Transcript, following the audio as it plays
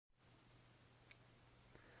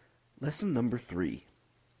Lesson number 3.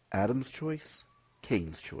 Adam's Choice,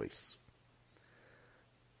 Cain's Choice.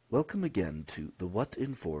 Welcome again to The What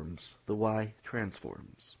Informs, The Why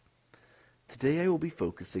Transforms. Today I will be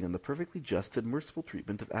focusing on the perfectly just and merciful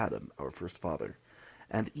treatment of Adam, our first father,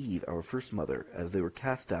 and Eve, our first mother, as they were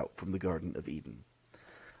cast out from the Garden of Eden.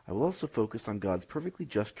 I will also focus on God's perfectly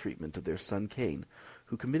just treatment of their son Cain,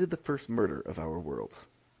 who committed the first murder of our world.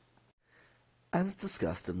 As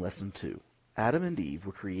discussed in Lesson 2, Adam and Eve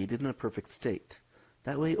were created in a perfect state.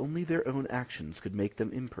 That way only their own actions could make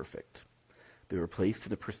them imperfect. They were placed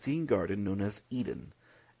in a pristine garden known as Eden,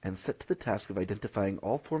 and set to the task of identifying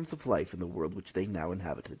all forms of life in the world which they now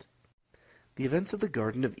inhabited. The events of the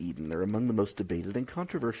Garden of Eden are among the most debated and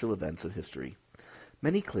controversial events in history.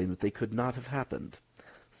 Many claim that they could not have happened.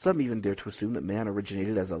 Some even dare to assume that man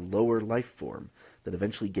originated as a lower life form that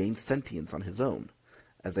eventually gained sentience on his own.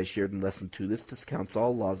 As I shared in Lesson 2, this discounts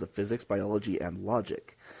all laws of physics, biology, and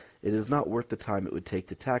logic. It is not worth the time it would take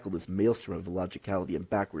to tackle this maelstrom of illogicality and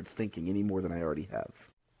backwards thinking any more than I already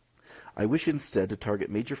have. I wish instead to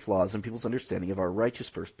target major flaws in people's understanding of our righteous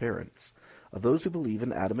first parents. Of those who believe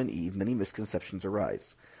in Adam and Eve, many misconceptions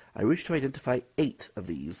arise. I wish to identify 8 of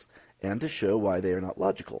these, and to show why they are not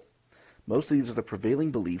logical. Most of these are the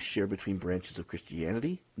prevailing beliefs shared between branches of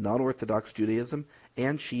Christianity, non-Orthodox Judaism,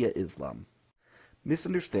 and Shia Islam.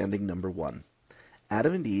 Misunderstanding number 1.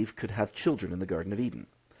 Adam and Eve could have children in the Garden of Eden.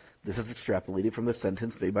 This is extrapolated from the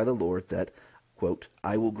sentence made by the Lord that, quote,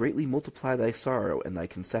 I will greatly multiply thy sorrow and thy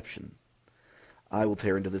conception. I will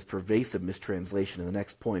tear into this pervasive mistranslation in the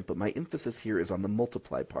next point, but my emphasis here is on the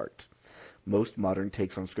multiply part. Most modern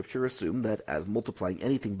takes on Scripture assume that as multiplying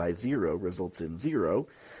anything by 0 results in 0,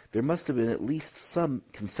 there must have been at least some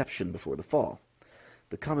conception before the fall.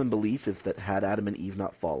 The common belief is that had Adam and Eve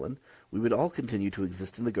not fallen, we would all continue to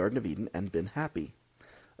exist in the Garden of Eden and been happy.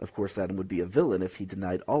 Of course, Adam would be a villain if he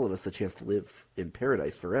denied all of us the chance to live in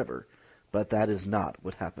paradise forever, but that is not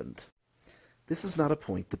what happened. This is not a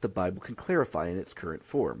point that the Bible can clarify in its current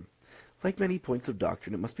form. Like many points of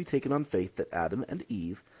doctrine, it must be taken on faith that Adam and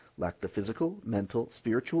Eve lacked the physical, mental,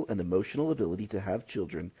 spiritual, and emotional ability to have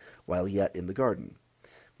children while yet in the garden.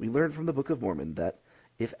 We learn from the Book of Mormon that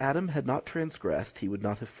if Adam had not transgressed, he would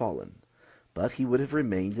not have fallen, but he would have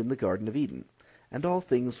remained in the Garden of Eden, and all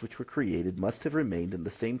things which were created must have remained in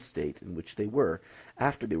the same state in which they were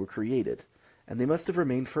after they were created, and they must have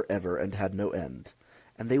remained forever and had no end,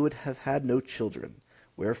 and they would have had no children,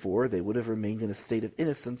 wherefore they would have remained in a state of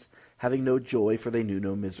innocence, having no joy, for they knew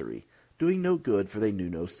no misery, doing no good, for they knew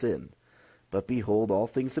no sin. But behold, all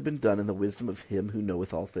things have been done in the wisdom of him who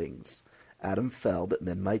knoweth all things. Adam fell that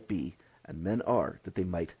men might be, and men are that they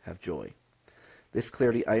might have joy. This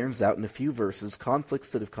clearly irons out in a few verses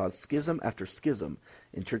conflicts that have caused schism after schism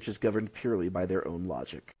in churches governed purely by their own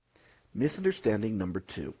logic. Misunderstanding number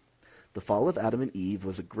 2. The fall of Adam and Eve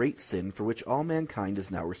was a great sin for which all mankind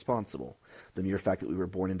is now responsible. The mere fact that we were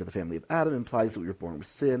born into the family of Adam implies that we were born with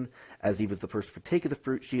sin. As Eve was the first to partake of the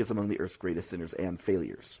fruit, she is among the earth's greatest sinners and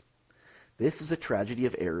failures. This is a tragedy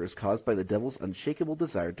of errors caused by the devil's unshakable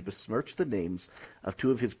desire to besmirch the names of 2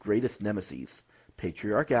 of his greatest nemeses,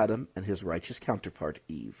 Patriarch Adam and his righteous counterpart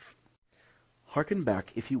Eve. Hearken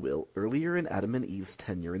back, if you will, earlier in Adam and Eve's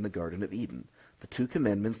tenure in the Garden of Eden, the 2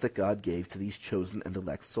 commandments that God gave to these chosen and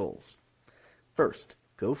elect souls. First,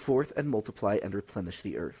 go forth and multiply and replenish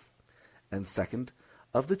the earth. And second,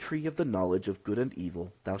 of the tree of the knowledge of good and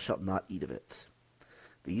evil thou shalt not eat of it.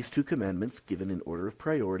 These 2 commandments, given in order of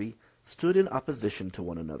priority, stood in opposition to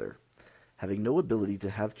one another. Having no ability to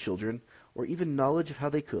have children, or even knowledge of how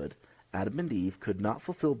they could, Adam and Eve could not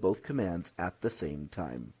fulfill both commands at the same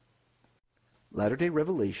time. Latter-day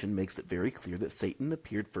Revelation makes it very clear that Satan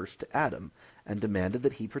appeared first to Adam and demanded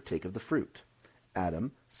that he partake of the fruit.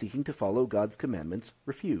 Adam, seeking to follow God's commandments,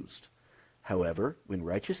 refused. However, when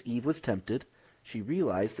righteous Eve was tempted, she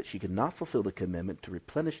realized that she could not fulfill the commandment to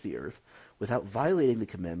replenish the earth without violating the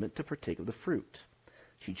commandment to partake of the fruit.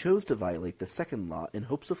 She chose to violate the second law in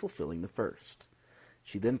hopes of fulfilling the first.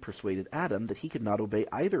 She then persuaded Adam that he could not obey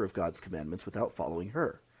either of God's commandments without following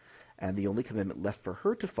her, and the only commandment left for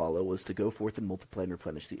her to follow was to go forth and multiply and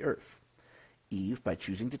replenish the earth. Eve, by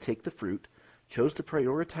choosing to take the fruit, chose to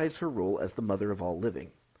prioritize her role as the mother of all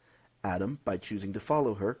living. Adam, by choosing to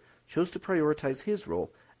follow her, chose to prioritize his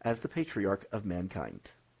role as the patriarch of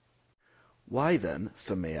mankind. Why then,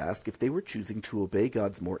 some may ask, if they were choosing to obey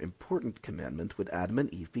God's more important commandment, would Adam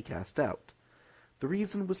and Eve be cast out? The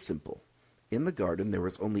reason was simple. In the garden there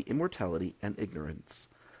was only immortality and ignorance.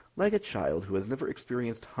 Like a child who has never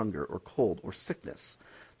experienced hunger or cold or sickness,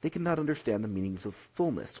 they could not understand the meanings of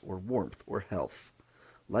fullness or warmth or health.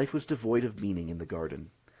 Life was devoid of meaning in the garden.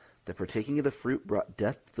 That partaking of the fruit brought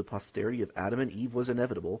death to the posterity of Adam and Eve was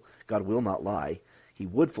inevitable, God will not lie. He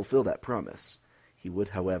would fulfill that promise. He would,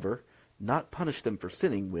 however, not punish them for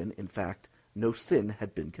sinning when, in fact, no sin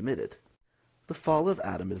had been committed. The fall of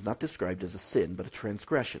Adam is not described as a sin, but a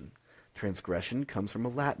transgression. Transgression comes from a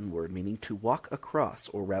Latin word meaning to walk across,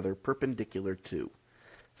 or rather perpendicular to.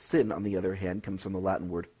 Sin, on the other hand, comes from the Latin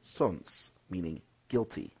word sons, meaning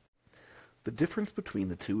guilty. The difference between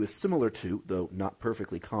the two is similar to, though not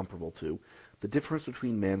perfectly comparable to, the difference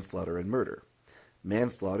between manslaughter and murder.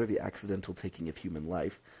 Manslaughter, the accidental taking of human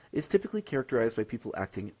life, is typically characterized by people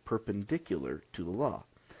acting perpendicular to the law,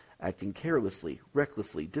 acting carelessly,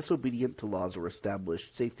 recklessly, disobedient to laws or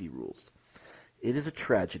established safety rules. It is a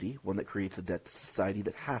tragedy, one that creates a debt to society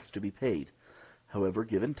that has to be paid. However,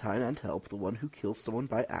 given time and help, the one who kills someone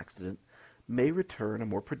by accident may return a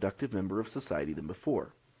more productive member of society than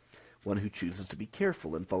before, one who chooses to be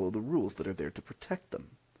careful and follow the rules that are there to protect them.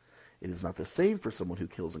 It is not the same for someone who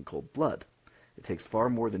kills in cold blood. It takes far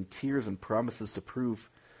more than tears and promises to prove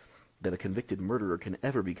that a convicted murderer can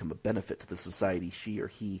ever become a benefit to the society she or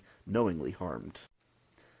he knowingly harmed.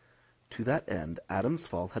 To that end, Adam's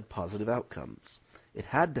fall had positive outcomes. It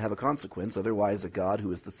had to have a consequence, otherwise a God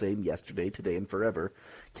who is the same yesterday, today, and forever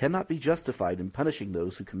cannot be justified in punishing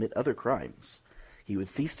those who commit other crimes. He would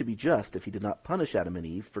cease to be just if he did not punish Adam and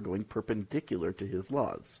Eve for going perpendicular to his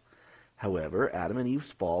laws. However, Adam and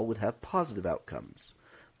Eve's fall would have positive outcomes.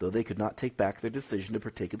 Though they could not take back their decision to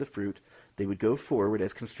partake of the fruit, they would go forward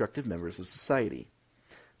as constructive members of society.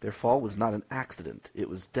 Their fall was not an accident. It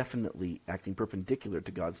was definitely acting perpendicular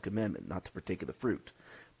to God's commandment not to partake of the fruit,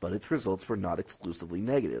 but its results were not exclusively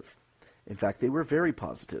negative. In fact, they were very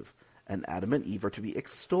positive, and Adam and Eve are to be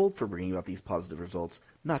extolled for bringing about these positive results,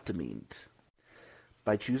 not demeaned.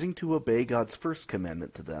 By choosing to obey God's first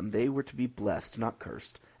commandment to them, they were to be blessed, not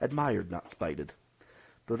cursed, admired, not spited.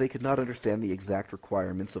 Though they could not understand the exact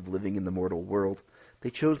requirements of living in the mortal world, they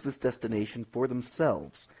chose this destination for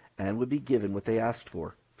themselves, and would be given what they asked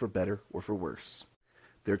for better or for worse.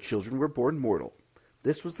 Their children were born mortal.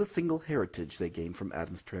 This was the single heritage they gained from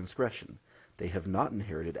Adam's transgression. They have not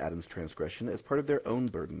inherited Adam's transgression as part of their own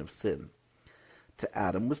burden of sin. To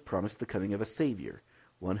Adam was promised the coming of a Savior,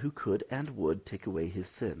 one who could and would take away his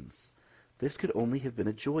sins. This could only have been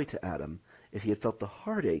a joy to Adam if he had felt the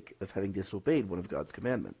heartache of having disobeyed one of God's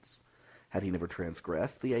commandments. Had he never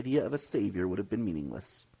transgressed, the idea of a Savior would have been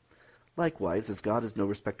meaningless. Likewise, as God is no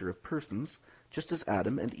respecter of persons, just as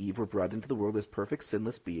Adam and Eve were brought into the world as perfect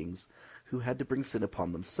sinless beings who had to bring sin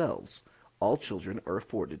upon themselves, all children are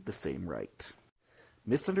afforded the same right.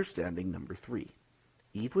 Misunderstanding number 3.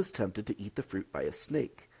 Eve was tempted to eat the fruit by a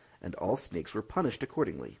snake, and all snakes were punished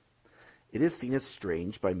accordingly. It is seen as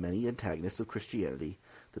strange by many antagonists of Christianity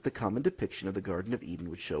that the common depiction of the Garden of Eden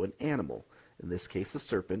would show an animal, in this case a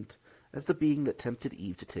serpent, as the being that tempted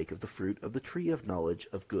Eve to take of the fruit of the tree of knowledge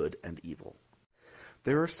of good and evil.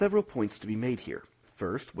 There are several points to be made here.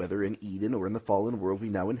 First, whether in Eden or in the fallen world we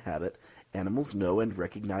now inhabit, animals know and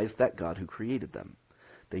recognize that God who created them.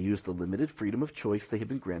 They use the limited freedom of choice they have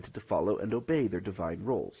been granted to follow and obey their divine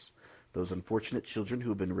roles. Those unfortunate children who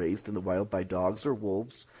have been raised in the wild by dogs or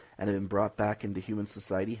wolves and have been brought back into human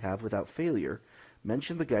society have, without failure,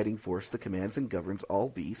 mentioned the guiding force that commands and governs all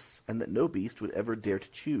beasts, and that no beast would ever dare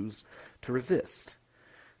to choose to resist.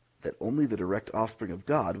 That only the direct offspring of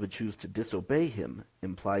God would choose to disobey him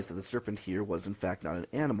implies that the serpent here was in fact not an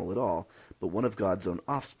animal at all, but one of God's own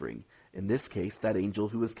offspring, in this case that angel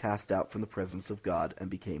who was cast out from the presence of God and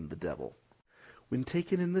became the devil. When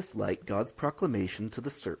taken in this light, God's proclamation to the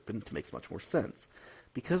serpent makes much more sense.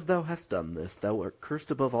 Because thou hast done this, thou art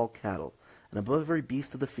cursed above all cattle, and above every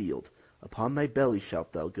beast of the field. Upon thy belly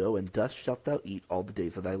shalt thou go, and dust shalt thou eat all the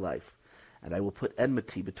days of thy life. And I will put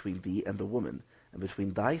enmity between thee and the woman, and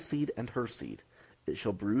between thy seed and her seed. It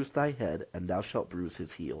shall bruise thy head, and thou shalt bruise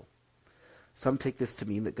his heel. Some take this to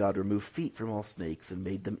mean that God removed feet from all snakes and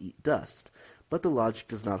made them eat dust, but the logic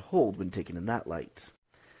does not hold when taken in that light.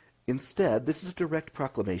 Instead, this is a direct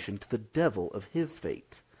proclamation to the devil of his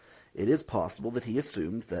fate. It is possible that he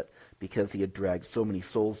assumed that, because he had dragged so many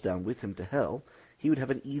souls down with him to hell, he would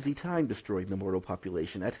have an easy time destroying the mortal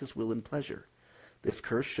population at his will and pleasure. This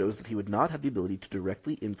curse shows that he would not have the ability to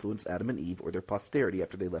directly influence Adam and Eve or their posterity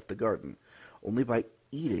after they left the garden, only by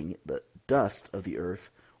eating the dust of the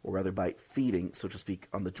earth, or rather by feeding, so to speak,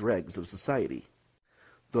 on the dregs of society.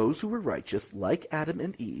 Those who were righteous, like Adam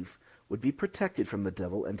and Eve, would be protected from the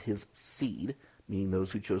devil and his seed, meaning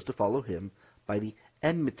those who chose to follow him, by the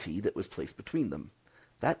enmity that was placed between them.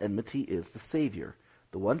 That enmity is the Savior,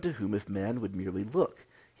 the one to whom if man would merely look,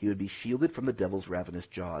 he would be shielded from the devil's ravenous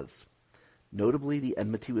jaws. Notably, the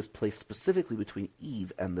enmity was placed specifically between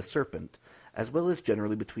Eve and the serpent, as well as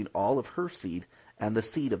generally between all of her seed and the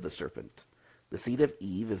seed of the serpent. The seed of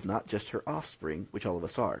Eve is not just her offspring, which all of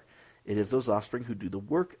us are. It is those offspring who do the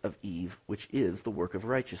work of Eve, which is the work of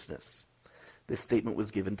righteousness. This statement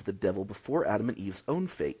was given to the devil before Adam and Eve's own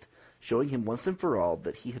fate, showing him once and for all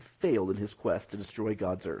that he had failed in his quest to destroy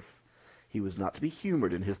God's earth. He was not to be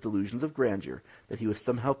humored in his delusions of grandeur that he was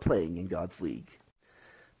somehow playing in God's league.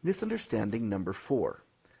 Misunderstanding number 4.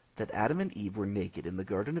 That Adam and Eve were naked in the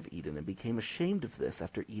Garden of Eden and became ashamed of this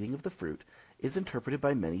after eating of the fruit is interpreted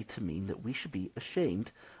by many to mean that we should be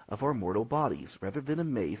ashamed of our mortal bodies rather than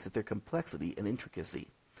amazed at their complexity and intricacy.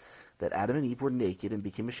 That Adam and Eve were naked and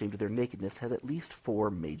became ashamed of their nakedness had at least 4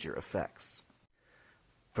 major effects.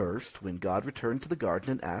 First, when God returned to the garden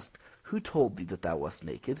and asked, "Who told thee that thou wast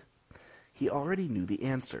naked?" He already knew the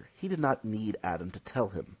answer. He did not need Adam to tell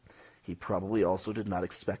him. He probably also did not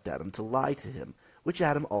expect Adam to lie to him, which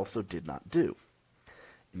Adam also did not do.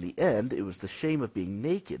 In the end, it was the shame of being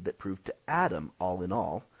naked that proved to Adam, all in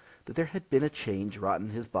all, that there had been a change wrought in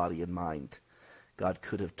his body and mind. God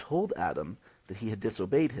could have told Adam that he had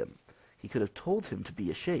disobeyed him. He could have told him to be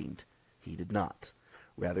ashamed. He did not.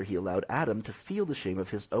 Rather, he allowed Adam to feel the shame of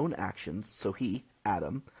his own actions, so he,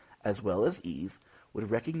 Adam, as well as Eve, would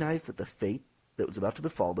recognize that the fate that was about to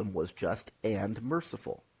befall them was just and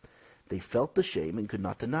merciful. They felt the shame and could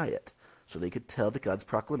not deny it, so they could tell that God's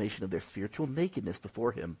proclamation of their spiritual nakedness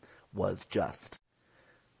before him was just.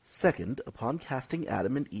 Second, upon casting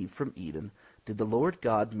Adam and Eve from Eden, did the Lord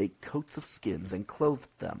God make coats of skins and clothed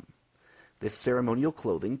them. This ceremonial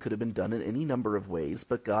clothing could have been done in any number of ways,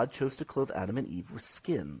 but God chose to clothe Adam and Eve with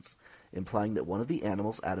skins, implying that one of the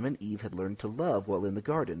animals Adam and Eve had learned to love while in the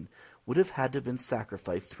garden would have had to have been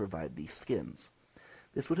sacrificed to provide these skins.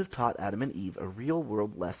 This would have taught Adam and Eve a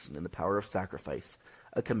real-world lesson in the power of sacrifice,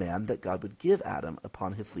 a command that God would give Adam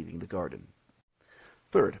upon his leaving the garden.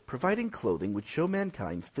 Third, providing clothing would show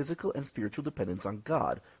mankind's physical and spiritual dependence on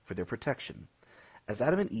God for their protection. As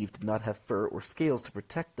Adam and Eve did not have fur or scales to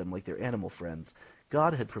protect them like their animal friends,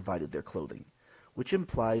 God had provided their clothing, which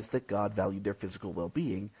implies that God valued their physical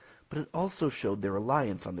well-being, but it also showed their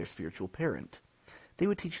reliance on their spiritual parent. They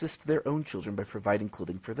would teach this to their own children by providing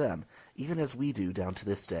clothing for them, even as we do down to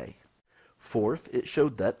this day. Fourth, it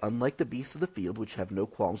showed that, unlike the beasts of the field, which have no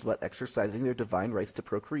qualms about exercising their divine rights to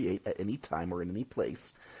procreate at any time or in any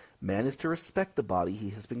place, man is to respect the body he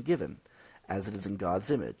has been given, as it is in God's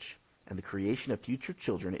image, and the creation of future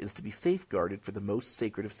children is to be safeguarded for the most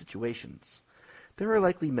sacred of situations. There are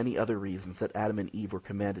likely many other reasons that Adam and Eve were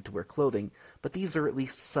commanded to wear clothing, but these are at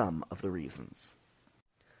least some of the reasons.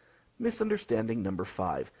 Misunderstanding number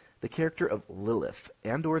 5, the character of Lilith,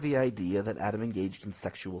 and/or the idea that Adam engaged in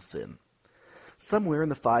sexual sin. Somewhere in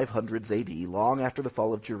the 500s AD, long after the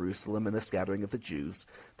fall of Jerusalem and the scattering of the Jews,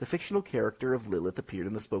 the fictional character of Lilith appeared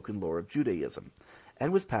in the spoken lore of Judaism,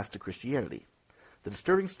 and was passed to Christianity. The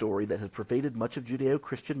disturbing story that had pervaded much of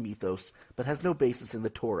Judeo-Christian mythos, but has no basis in the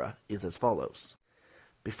Torah, is as follows.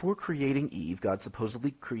 Before creating Eve, God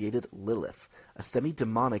supposedly created Lilith, a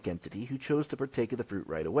semi-demonic entity who chose to partake of the fruit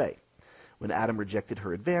right away. When Adam rejected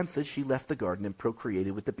her advances, she left the garden and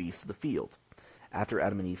procreated with the beasts of the field. After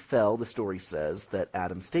Adam and Eve fell, the story says that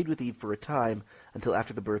Adam stayed with Eve for a time until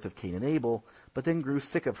after the birth of Cain and Abel, but then grew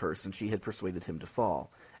sick of her since she had persuaded him to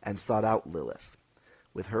fall, and sought out Lilith.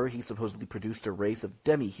 With her, he supposedly produced a race of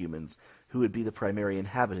demi-humans who would be the primary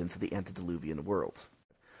inhabitants of the antediluvian world.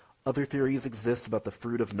 Other theories exist about the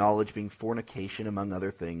fruit of knowledge being fornication, among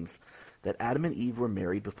other things. That Adam and Eve were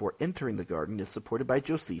married before entering the garden is supported by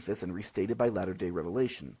Josephus and restated by latter-day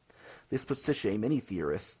revelation. This puts to shame any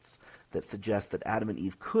theorists that suggest that Adam and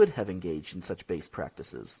Eve could have engaged in such base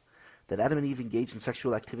practices. That Adam and Eve engaged in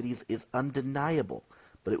sexual activities is undeniable,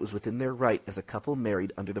 but it was within their right as a couple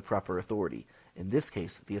married under the proper authority, in this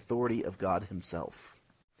case, the authority of God himself.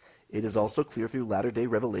 It is also clear through latter-day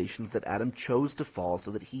revelations that Adam chose to fall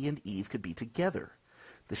so that he and Eve could be together.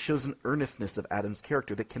 This shows an earnestness of Adam's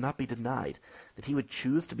character that cannot be denied, that he would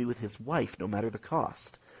choose to be with his wife no matter the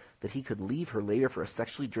cost. That he could leave her later for a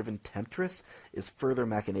sexually driven temptress is further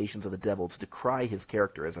machinations of the devil to decry his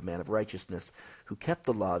character as a man of righteousness who kept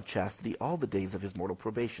the law of chastity all the days of his mortal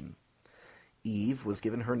probation. Eve was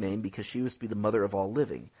given her name because she was to be the mother of all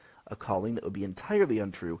living, a calling that would be entirely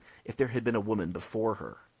untrue if there had been a woman before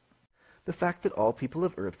her. The fact that all people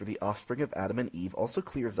of earth were the offspring of Adam and Eve also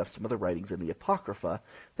clears up some of the writings in the Apocrypha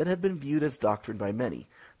that have been viewed as doctrine by many,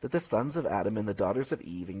 that the sons of Adam and the daughters of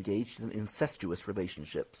Eve engaged in incestuous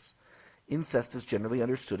relationships. Incest is generally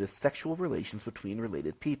understood as sexual relations between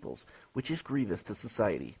related peoples, which is grievous to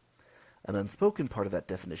society. An unspoken part of that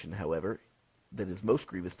definition, however, that is most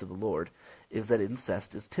grievous to the Lord is that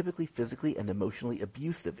incest is typically physically and emotionally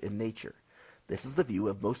abusive in nature. This is the view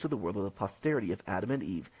of most of the world of the posterity of Adam and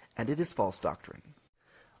Eve, and it is false doctrine.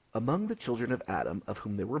 Among the children of Adam, of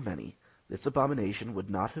whom there were many, this abomination would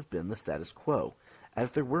not have been the status quo,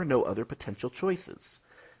 as there were no other potential choices.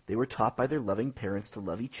 They were taught by their loving parents to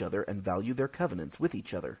love each other and value their covenants with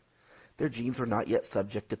each other. Their genes were not yet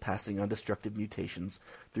subject to passing on destructive mutations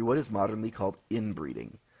through what is modernly called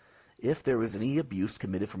inbreeding. If there was any abuse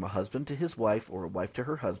committed from a husband to his wife or a wife to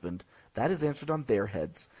her husband, that is answered on their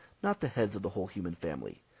heads, not the heads of the whole human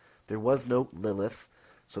family. There was no Lilith,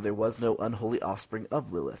 so there was no unholy offspring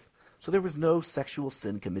of Lilith. So there was no sexual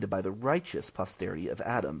sin committed by the righteous posterity of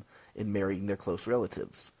Adam in marrying their close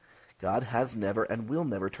relatives. God has never and will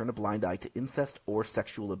never turn a blind eye to incest or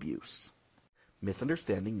sexual abuse.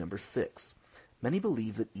 Misunderstanding number 6. Many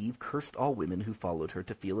believe that Eve cursed all women who followed her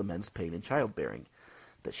to feel immense pain in childbearing.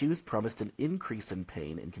 That she was promised an increase in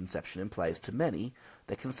pain in conception implies to many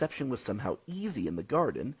that conception was somehow easy in the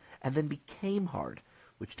garden and then became hard,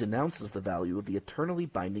 which denounces the value of the eternally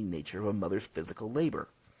binding nature of a mother's physical labor.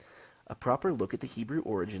 A proper look at the Hebrew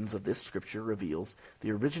origins of this scripture reveals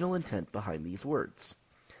the original intent behind these words.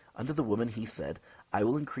 Unto the woman he said, I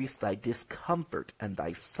will increase thy discomfort and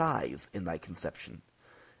thy sighs in thy conception.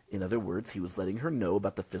 In other words, he was letting her know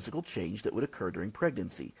about the physical change that would occur during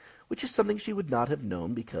pregnancy, which is something she would not have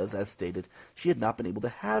known because, as stated, she had not been able to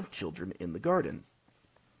have children in the garden.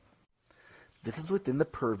 This is within the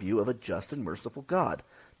purview of a just and merciful God,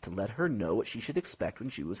 to let her know what she should expect when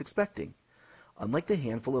she was expecting. Unlike the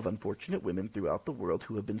handful of unfortunate women throughout the world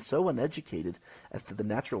who have been so uneducated as to the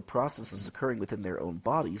natural processes occurring within their own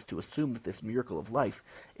bodies to assume that this miracle of life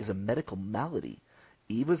is a medical malady,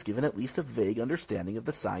 Eve was given at least a vague understanding of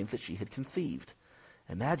the signs that she had conceived.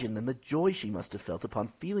 Imagine then the joy she must have felt upon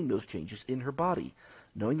feeling those changes in her body,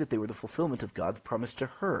 knowing that they were the fulfillment of God's promise to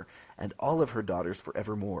her and all of her daughters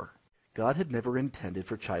forevermore. God had never intended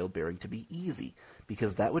for childbearing to be easy,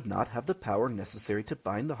 because that would not have the power necessary to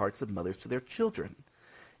bind the hearts of mothers to their children.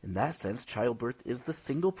 In that sense, childbirth is the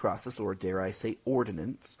single process, or dare I say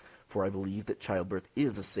ordinance, for I believe that childbirth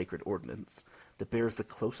is a sacred ordinance, that bears the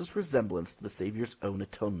closest resemblance to the Savior's own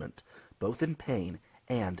atonement, both in pain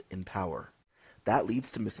and in power. That leads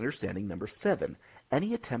to misunderstanding number 7.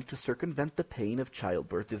 Any attempt to circumvent the pain of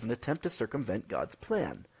childbirth is an attempt to circumvent God's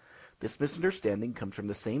plan. This misunderstanding comes from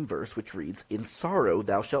the same verse which reads, In sorrow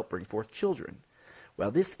thou shalt bring forth children.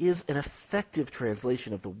 While this is an effective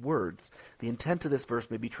translation of the words, the intent of this verse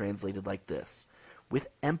may be translated like this: With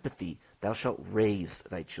empathy thou shalt raise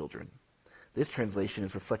thy children. This translation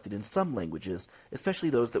is reflected in some languages, especially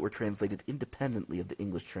those that were translated independently of the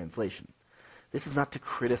English translation. This is not to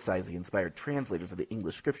criticize the inspired translators of the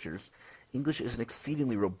English scriptures. English is an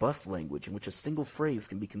exceedingly robust language in which a single phrase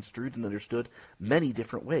can be construed and understood many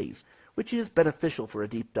different ways, which is beneficial for a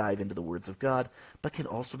deep dive into the words of God, but can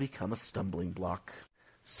also become a stumbling block.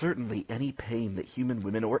 Certainly any pain that human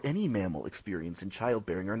women or any mammal experience in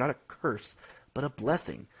childbearing are not a curse, but a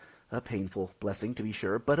blessing. A painful blessing, to be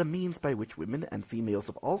sure, but a means by which women and females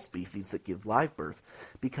of all species that give live birth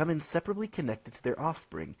become inseparably connected to their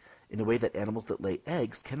offspring in a way that animals that lay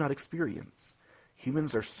eggs cannot experience.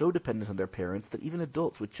 Humans are so dependent on their parents that even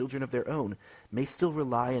adults with children of their own may still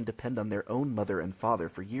rely and depend on their own mother and father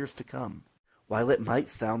for years to come. While it might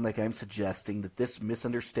sound like I'm suggesting that this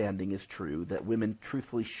misunderstanding is true, that women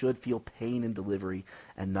truthfully should feel pain in delivery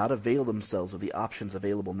and not avail themselves of the options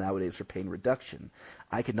available nowadays for pain reduction,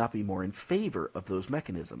 I could not be more in favor of those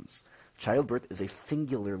mechanisms. Childbirth is a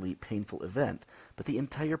singularly painful event, but the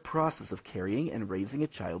entire process of carrying and raising a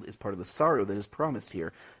child is part of the sorrow that is promised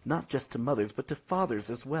here, not just to mothers, but to fathers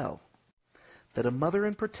as well. That a mother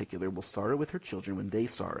in particular will sorrow with her children when they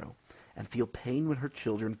sorrow, and feel pain when her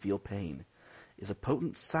children feel pain, is a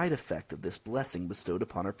potent side effect of this blessing bestowed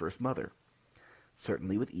upon her first mother.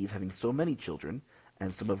 Certainly with Eve having so many children,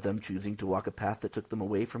 and some of them choosing to walk a path that took them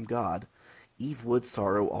away from God, Eve would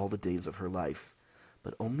sorrow all the days of her life.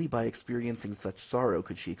 But only by experiencing such sorrow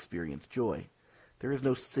could she experience joy. There is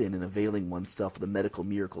no sin in availing oneself of the medical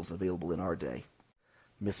miracles available in our day.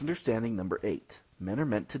 Misunderstanding number 8. Men are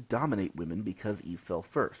meant to dominate women because Eve fell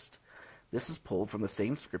first. This is pulled from the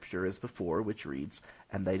same scripture as before, which reads,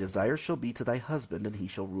 And thy desire shall be to thy husband, and he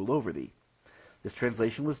shall rule over thee. This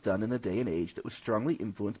translation was done in a day and age that was strongly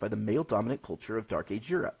influenced by the male-dominant culture of Dark Age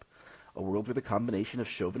Europe, a world where the combination of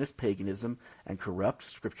chauvinist paganism and corrupt,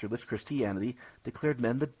 scriptureless Christianity declared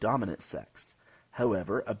men the dominant sex.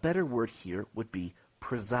 However, a better word here would be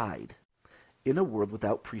preside. In a world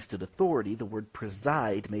without priesthood authority, the word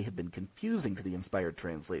preside may have been confusing to the inspired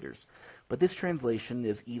translators, but this translation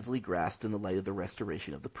is easily grasped in the light of the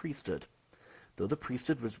restoration of the priesthood. Though the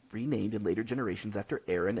priesthood was renamed in later generations after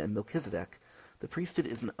Aaron and Melchizedek, the priesthood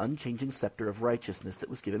is an unchanging scepter of righteousness that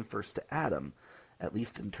was given first to Adam, at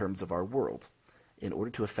least in terms of our world, in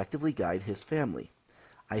order to effectively guide his family.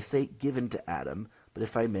 I say given to Adam, but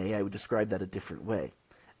if I may, I would describe that a different way.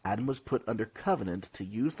 Adam was put under covenant to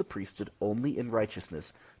use the priesthood only in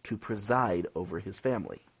righteousness to preside over his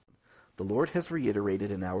family. The Lord has reiterated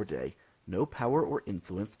in our day, no power or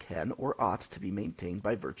influence can or ought to be maintained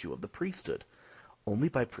by virtue of the priesthood, only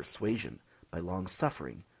by persuasion, by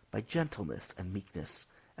long-suffering, by gentleness and meekness,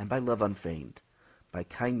 and by love unfeigned, by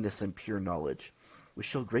kindness and pure knowledge, which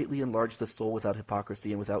shall greatly enlarge the soul without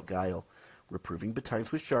hypocrisy and without guile, reproving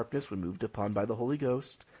betimes with sharpness when moved upon by the Holy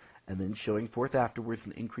Ghost, and then showing forth afterwards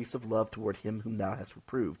an increase of love toward him whom thou hast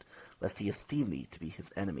reproved, lest he esteem thee to be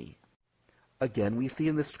his enemy. Again, we see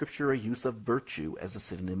in this scripture a use of virtue as a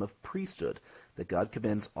synonym of priesthood, that God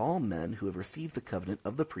commends all men who have received the covenant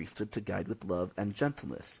of the priesthood to guide with love and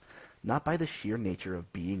gentleness, not by the sheer nature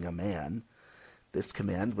of being a man. This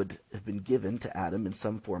command would have been given to Adam in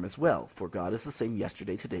some form as well, for God is the same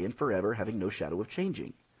yesterday, today, and forever, having no shadow of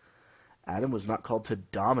changing. Adam was not called to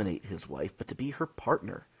dominate his wife, but to be her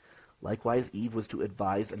partner. Likewise, Eve was to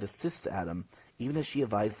advise and assist Adam, even as she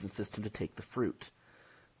advised and assisted him to take the fruit.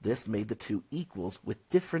 This made the two equals with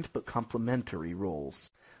different but complementary roles.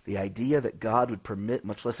 The idea that God would permit,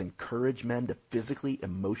 much less encourage, men to physically,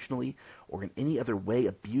 emotionally, or in any other way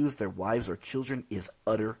abuse their wives or children is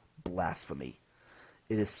utter blasphemy.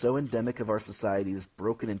 It is so endemic of our society, this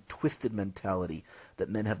broken and twisted mentality that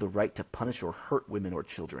men have the right to punish or hurt women or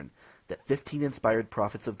children, that 15 inspired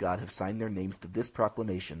prophets of God have signed their names to this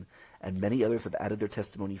proclamation, and many others have added their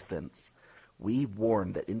testimony since. We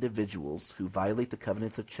warn that individuals who violate the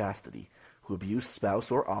covenants of chastity, who abuse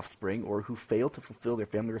spouse or offspring, or who fail to fulfill their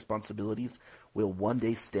family responsibilities will one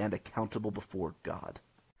day stand accountable before God.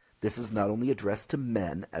 This is not only addressed to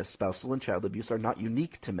men, as spousal and child abuse are not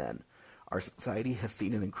unique to men. Our society has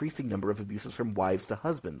seen an increasing number of abuses from wives to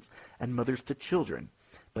husbands and mothers to children,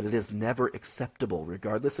 but it is never acceptable,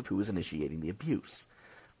 regardless of who is initiating the abuse.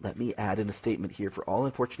 Let me add in a statement here for all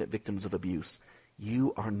unfortunate victims of abuse.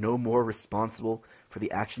 You are no more responsible for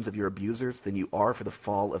the actions of your abusers than you are for the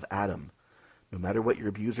fall of Adam. No matter what your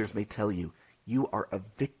abusers may tell you, you are a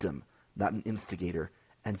victim, not an instigator,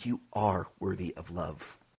 and you are worthy of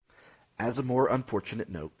love. As a more unfortunate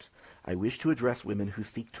note, I wish to address women who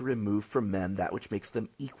seek to remove from men that which makes them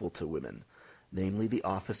equal to women, namely the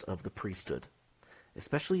office of the priesthood.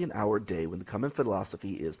 Especially in our day, when the common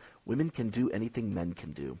philosophy is women can do anything men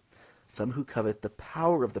can do. Some who covet the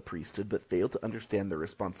power of the priesthood but fail to understand their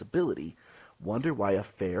responsibility wonder why a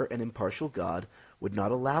fair and impartial God would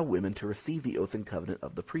not allow women to receive the oath and covenant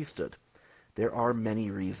of the priesthood. There are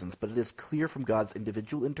many reasons, but it is clear from God's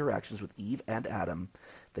individual interactions with Eve and Adam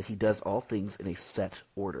that he does all things in a set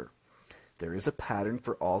order. There is a pattern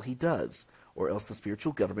for all he does, or else the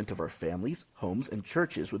spiritual government of our families, homes, and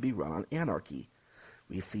churches would be run on anarchy.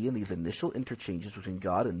 We see in these initial interchanges between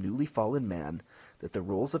God and newly fallen man that the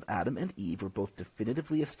roles of Adam and Eve were both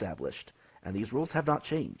definitively established, and these roles have not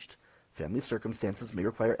changed. Family circumstances may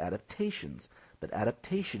require adaptations, but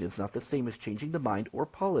adaptation is not the same as changing the mind or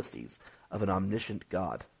policies of an omniscient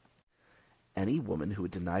God. Any woman who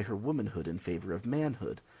would deny her womanhood in favor of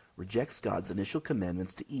manhood rejects God's initial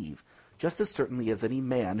commandments to Eve, just as certainly as any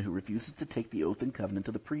man who refuses to take the oath and covenant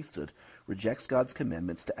of the priesthood rejects God's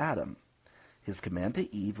commandments to Adam. His command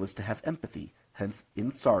to Eve was to have empathy, hence,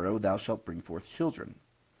 in sorrow thou shalt bring forth children.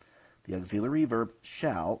 The auxiliary verb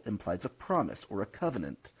shall implies a promise or a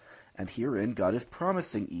covenant, and herein God is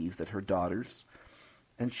promising Eve that her daughters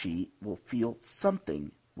and she will feel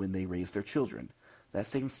something when they raise their children. That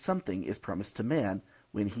same something is promised to man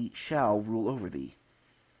when he shall rule over thee.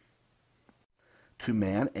 To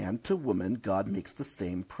man and to woman, God makes the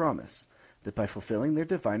same promise, that by fulfilling their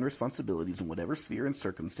divine responsibilities in whatever sphere and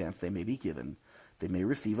circumstance they may be given, they may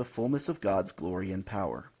receive a fullness of God's glory and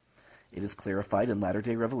power. It is clarified in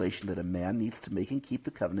latter-day revelation that a man needs to make and keep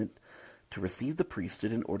the covenant to receive the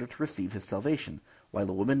priesthood in order to receive his salvation, while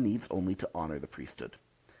a woman needs only to honor the priesthood.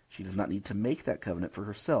 She does not need to make that covenant for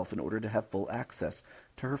herself in order to have full access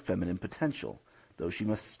to her feminine potential, though she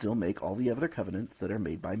must still make all the other covenants that are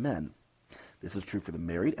made by men. This is true for the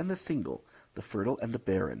married and the single, the fertile and the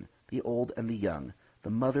barren, the old and the young, the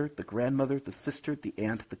mother, the grandmother, the sister, the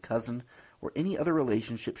aunt, the cousin, or any other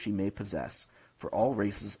relationship she may possess, for all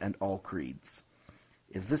races and all creeds.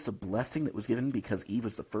 Is this a blessing that was given because Eve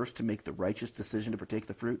was the first to make the righteous decision to partake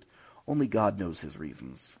the fruit? Only God knows his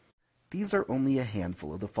reasons. These are only a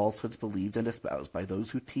handful of the falsehoods believed and espoused by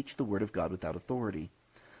those who teach the word of God without authority.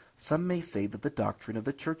 Some may say that the doctrine of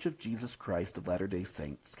the Church of Jesus Christ of Latter-day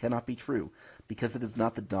Saints cannot be true because it is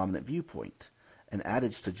not the dominant viewpoint. An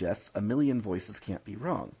adage suggests a million voices can't be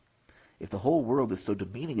wrong. If the whole world is so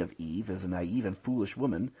demeaning of Eve as a naive and foolish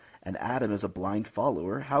woman, and Adam as a blind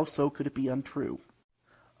follower, how so could it be untrue?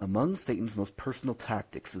 Among Satan's most personal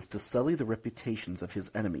tactics is to sully the reputations of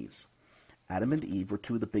his enemies. Adam and Eve were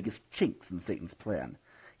two of the biggest chinks in Satan's plan.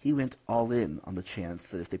 He went all in on the chance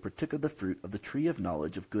that if they partook of the fruit of the tree of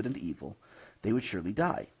knowledge of good and evil, they would surely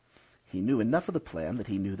die. He knew enough of the plan that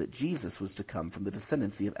he knew that Jesus was to come from the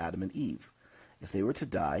descendancy of Adam and Eve. If they were to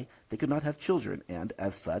die, they could not have children, and,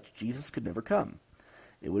 as such, Jesus could never come.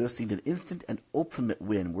 It would have seemed an instant and ultimate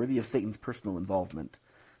win worthy of Satan's personal involvement.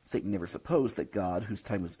 Satan never supposed that God, whose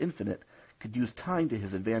time was infinite, could use time to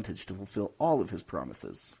his advantage to fulfill all of his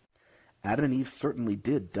promises. Adam and Eve certainly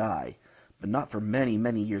did die, but not for many,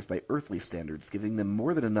 many years by earthly standards, giving them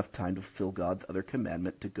more than enough time to fulfill God's other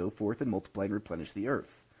commandment to go forth and multiply and replenish the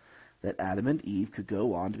earth. That Adam and Eve could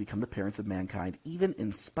go on to become the parents of mankind, even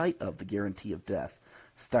in spite of the guarantee of death,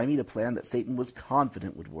 stymied a plan that Satan was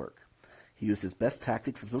confident would work. He used his best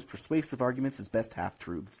tactics, his most persuasive arguments, his best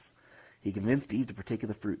half-truths. He convinced Eve to partake of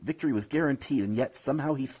the fruit. Victory was guaranteed, and yet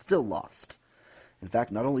somehow he still lost. In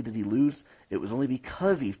fact, not only did he lose, it was only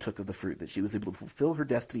because Eve took of the fruit that she was able to fulfill her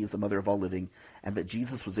destiny as the mother of all living, and that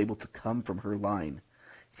Jesus was able to come from her line.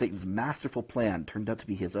 Satan's masterful plan turned out to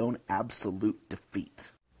be his own absolute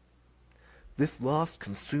defeat. This loss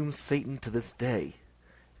consumes Satan to this day.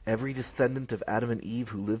 Every descendant of Adam and Eve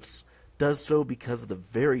who lives does so because of the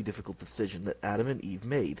very difficult decision that Adam and Eve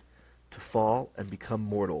made to fall and become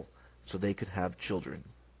mortal so they could have children.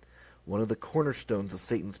 One of the cornerstones of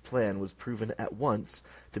Satan's plan was proven at once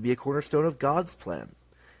to be a cornerstone of God's plan.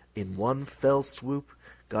 In one fell swoop,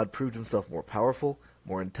 God proved himself more powerful,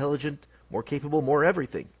 more intelligent, more capable, more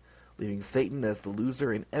everything, leaving Satan as the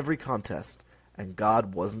loser in every contest, and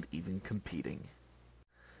God wasn't even competing.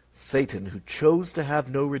 Satan, who chose to have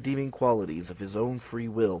no redeeming qualities of his own free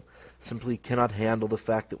will, simply cannot handle the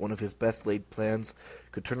fact that one of his best-laid plans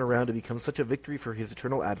could turn around to become such a victory for his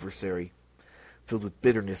eternal adversary. Filled with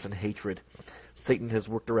bitterness and hatred, Satan has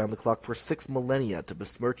worked around the clock for 6 millennia to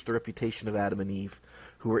besmirch the reputation of Adam and Eve,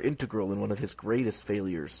 who were integral in one of his greatest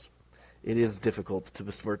failures. It is difficult to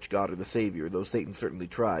besmirch God or the Savior, though Satan certainly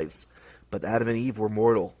tries. But Adam and Eve were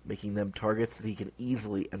mortal, making them targets that he can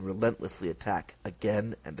easily and relentlessly attack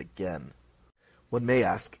again and again. One may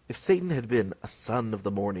ask, if Satan had been a son of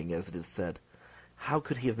the morning, as it is said, how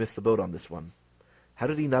could he have missed the boat on this one? How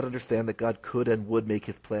did he not understand that God could and would make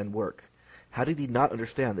his plan work? How did he not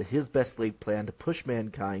understand that his best-laid plan to push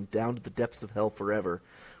mankind down to the depths of hell forever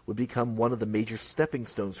would become one of the major stepping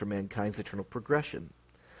stones for mankind's eternal progression?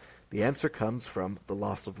 The answer comes from the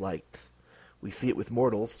loss of light. We see it with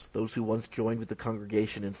mortals, those who once joined with the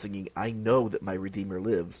congregation in singing, "I know that my Redeemer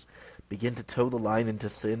lives," begin to toe the line into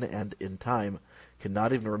sin and, in time,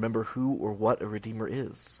 cannot even remember who or what a Redeemer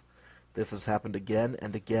is. This has happened again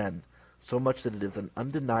and again, so much that it is an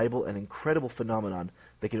undeniable and incredible phenomenon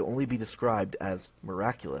that can only be described as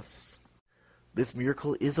miraculous. This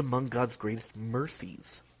miracle is among God's greatest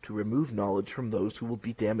mercies, to remove knowledge from those who will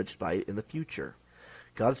be damaged by it in the future.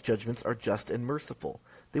 God's judgments are just and merciful.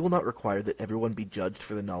 They will not require that everyone be judged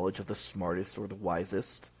for the knowledge of the smartest or the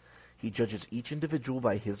wisest. He judges each individual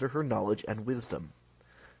by his or her knowledge and wisdom.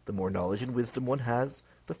 The more knowledge and wisdom one has,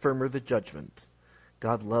 the firmer the judgment.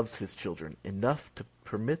 God loves his children enough to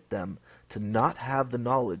permit them to not have the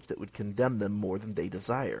knowledge that would condemn them more than they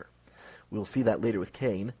desire. We will see that later with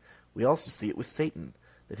Cain. We also see it with Satan,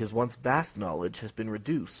 that his once vast knowledge has been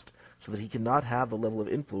reduced so that he cannot have the level of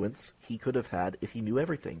influence he could have had if he knew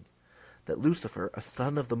everything. That Lucifer, a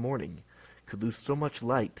son of the morning, could lose so much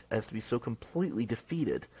light as to be so completely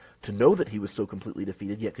defeated, to know that he was so completely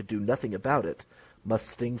defeated yet could do nothing about it, must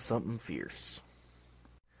sting something fierce.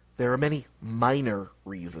 There are many minor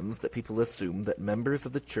reasons that people assume that members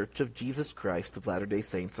of the Church of Jesus Christ of Latter-day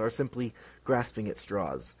Saints are simply grasping at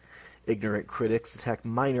straws. Ignorant critics attack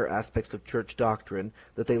minor aspects of church doctrine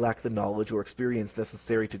that they lack the knowledge or experience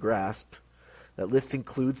necessary to grasp. That list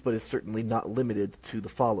includes, but is certainly not limited to, the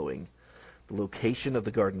following: the location of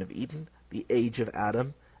the Garden of Eden, the age of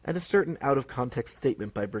Adam, and a certain out-of-context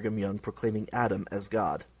statement by Brigham Young proclaiming Adam as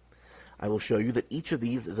God. I will show you that each of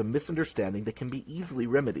these is a misunderstanding that can be easily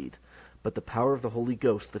remedied, but the power of the Holy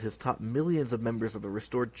Ghost that has taught millions of members of the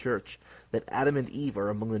restored church that Adam and Eve are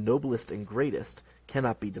among the noblest and greatest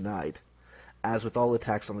cannot be denied. As with all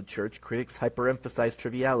attacks on the church, critics hyperemphasize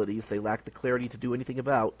trivialities they lack the clarity to do anything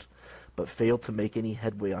about, but fail to make any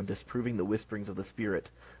headway on disproving the whisperings of the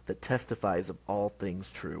Spirit that testifies of all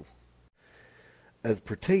things true. As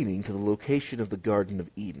pertaining to the location of the Garden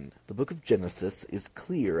of Eden, the book of Genesis is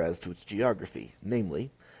clear as to its geography,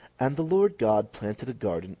 namely, "And the Lord God planted a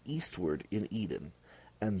garden eastward in Eden,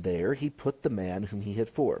 and there he put the man whom he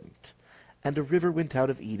had formed. And a river went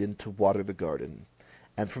out of Eden to water the garden.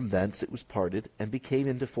 And from thence it was parted, and became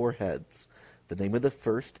into 4 heads. The name of the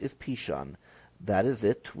first is Pishon, that is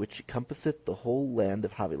it which compasseth the whole land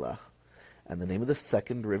of Havilah. And the name of the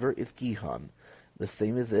second river is Gihon, the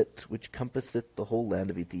same is it which compasseth the whole land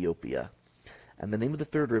of Ethiopia. And the name of the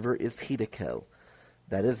third river is Hiddekel,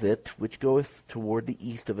 that is it which goeth toward the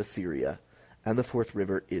east of Assyria. And the fourth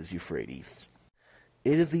river is Euphrates."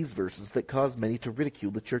 It is these verses that cause many to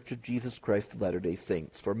ridicule the Church of Jesus Christ of Latter-day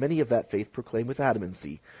Saints, for many of that faith proclaim with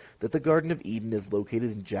adamancy that the Garden of Eden is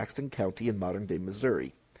located in Jackson County in modern-day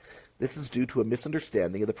Missouri. This is due to a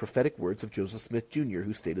misunderstanding of the prophetic words of Joseph Smith, Jr.,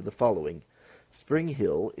 who stated the following: "Spring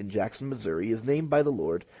Hill in Jackson, Missouri, is named by the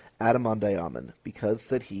Lord Adam-on-Diamond, because,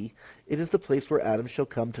 said he, it is the place where Adam shall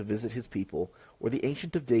come to visit his people, or the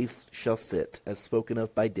Ancient of Days shall sit, as spoken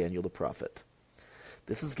of by Daniel the prophet."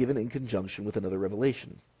 This is given in conjunction with another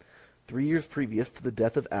revelation. 3 years previous to the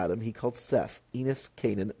death of Adam, he called Seth, Enos,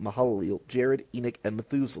 Canaan, Mahalalel, Jared, Enoch, and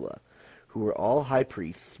Methuselah, who were all high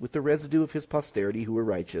priests, with the residue of his posterity who were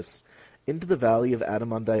righteous, into the valley of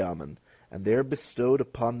Adam-on-Diamond, and there bestowed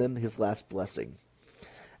upon them his last blessing.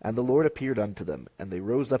 And the Lord appeared unto them, and they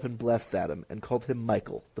rose up and blessed Adam, and called him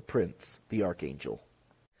Michael, the prince, the archangel.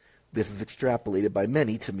 This is extrapolated by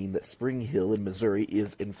many to mean that Spring Hill in Missouri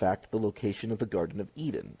is, in fact, the location of the Garden of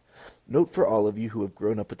Eden. Note for all of you who have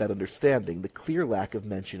grown up with that understanding the clear lack of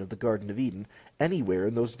mention of the Garden of Eden anywhere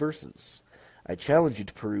in those verses. I challenge you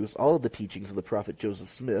to peruse all of the teachings of the prophet Joseph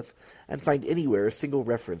Smith and find anywhere a single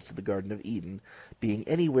reference to the Garden of Eden being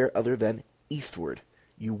anywhere other than eastward.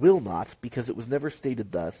 You will not, because it was never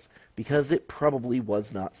stated thus, because it probably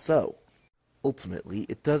was not so. Ultimately,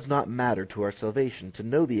 it does not matter to our salvation to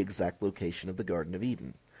know the exact location of the Garden of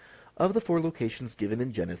Eden. Of the 4 locations given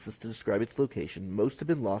in Genesis to describe its location, most have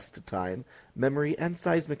been lost to time, memory, and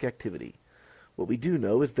seismic activity. What we do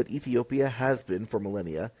know is that Ethiopia has been, for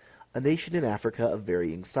millennia, a nation in Africa of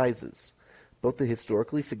varying sizes. Both the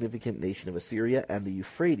historically significant nation of Assyria and the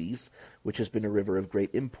Euphrates, which has been a river of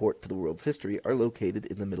great import to the world's history, are located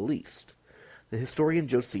in the Middle East. The historian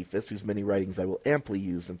Josephus, whose many writings I will amply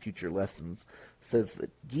use in future lessons, says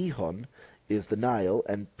that Gihon is the Nile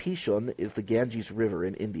and Pishon is the Ganges River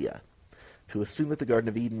in India. To assume that the Garden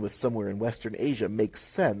of Eden was somewhere in Western Asia makes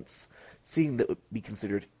sense, seeing that it would be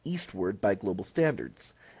considered eastward by global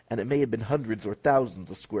standards, and it may have been hundreds or thousands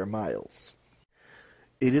of square miles.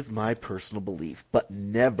 It is my personal belief, but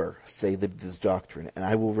never say that it is doctrine, and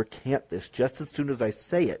I will recant this just as soon as I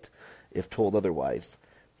say it, if told otherwise,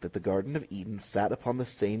 that the Garden of Eden sat upon the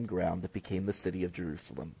same ground that became the city of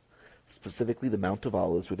Jerusalem, specifically the Mount of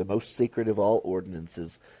Olives, where the most sacred of all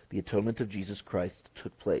ordinances, the atonement of Jesus Christ,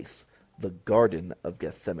 took place, the Garden of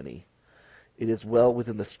Gethsemane. It is well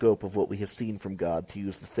within the scope of what we have seen from God to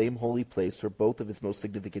use the same holy place for both of his most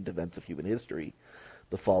significant events of human history,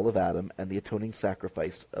 the fall of Adam and the atoning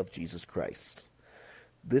sacrifice of Jesus Christ.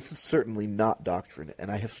 This is certainly not doctrine, and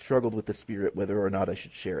I have struggled with the spirit whether or not I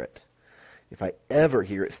should share it. If I ever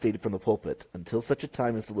hear it stated from the pulpit, until such a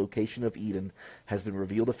time as the location of Eden has been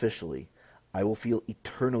revealed officially, I will feel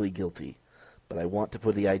eternally guilty. But I want to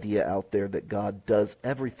put the idea out there that God does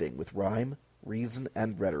everything with rhyme, reason,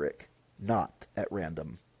 and rhetoric, not at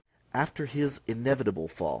random. After his inevitable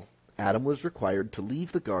fall, Adam was required to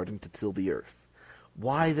leave the garden to till the earth.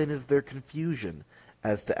 Why then is there confusion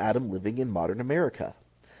as to Adam living in modern America?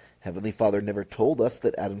 Heavenly Father never told us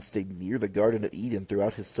that Adam stayed near the Garden of Eden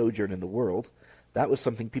throughout his sojourn in the world. That was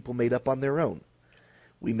something people made up on their own.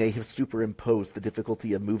 We may have superimposed the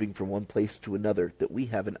difficulty of moving from one place to another that we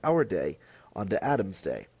have in our day onto Adam's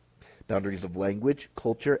day. Boundaries of language,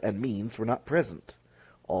 culture, and means were not present.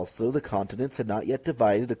 Also, the continents had not yet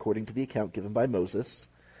divided according to the account given by Moses.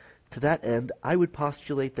 To that end, I would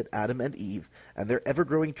postulate that Adam and Eve and their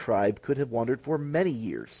ever-growing tribe could have wandered for many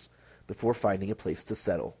years before finding a place to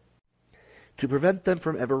settle. To prevent them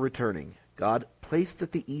from ever returning, God placed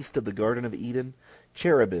at the east of the Garden of Eden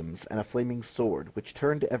cherubims and a flaming sword, which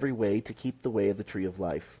turned every way to keep the way of the tree of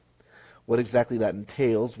life. What exactly that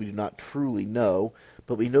entails we do not truly know,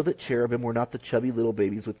 but we know that cherubim were not the chubby little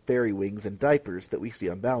babies with fairy wings and diapers that we see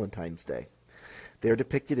on Valentine's Day. They are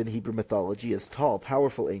depicted in Hebrew mythology as tall,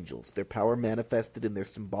 powerful angels, their power manifested in their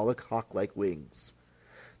symbolic hawk-like wings.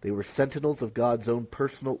 They were sentinels of God's own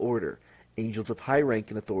personal order, angels of high rank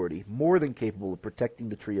and authority, more than capable of protecting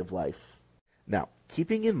the tree of life. Now,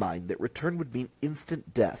 keeping in mind that return would mean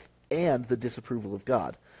instant death and the disapproval of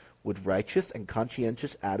God, Would righteous and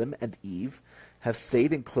conscientious Adam and Eve have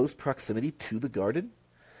stayed in close proximity to the garden?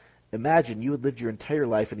 Imagine you had lived your entire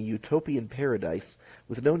life in a utopian paradise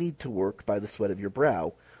with no need to work by the sweat of your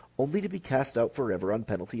brow, only to be cast out forever on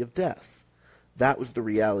penalty of death. That was the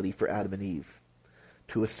reality for Adam and Eve.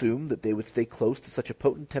 To assume that they would stay close to such a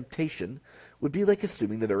potent temptation would be like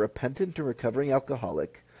assuming that a repentant and recovering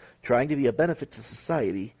alcoholic, trying to be a benefit to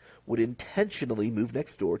society, would intentionally move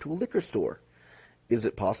next door to a liquor store. Is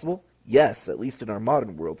it possible? Yes, at least in our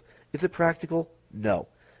modern world. Is it practical? No,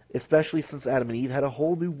 especially since Adam and Eve had a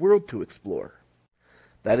whole new world to explore.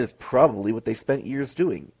 That is probably what they spent years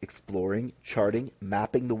doing, exploring, charting,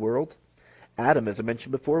 mapping the world. Adam, as I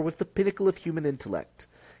mentioned before, was the pinnacle of human intellect.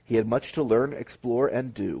 He had much to learn, explore,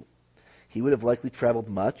 and do. He would have likely traveled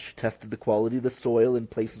much, tested the quality of the soil in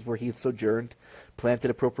places where he had sojourned, planted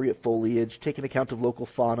appropriate foliage, taken account of local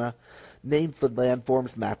fauna, named the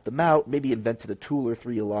landforms, mapped them out, maybe invented a tool or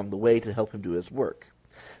three along the way to help him do his work.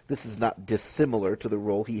 This is not dissimilar to the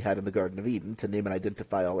role he had in the Garden of Eden, to name and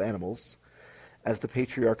identify all animals. As the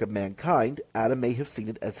patriarch of mankind, Adam may have seen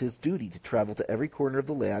it as his duty to travel to every corner of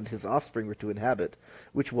the land his offspring were to inhabit,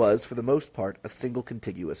 which was, for the most part, a single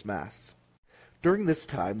contiguous mass. During this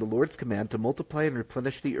time, the Lord's command to multiply and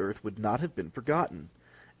replenish the earth would not have been forgotten.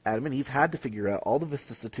 Adam and Eve had to figure out all the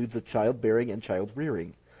vicissitudes of childbearing and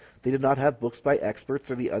child-rearing. They did not have books by experts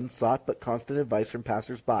or the unsought but constant advice from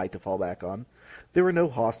passers-by to fall back on. There were no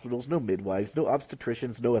hospitals, no midwives, no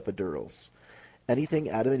obstetricians, no epidurals. Anything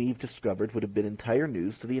Adam and Eve discovered would have been entire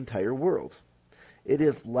news to the entire world. It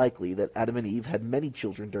is likely that Adam and Eve had many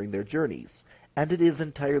children during their journeys, and it is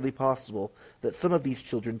entirely possible that some of these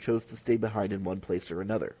children chose to stay behind in one place or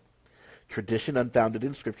another. Tradition unfounded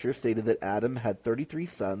in Scripture stated that Adam had 33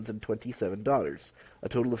 sons and 27 daughters, a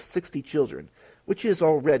total of 60 children, which is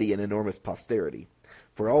already an enormous posterity.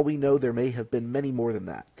 For all we know, there may have been many more than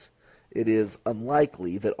that. It is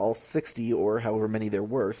unlikely that all 60, or however many there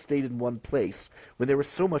were, stayed in one place when there was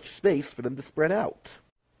so much space for them to spread out.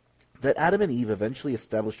 That Adam and Eve eventually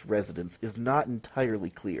established residence is not entirely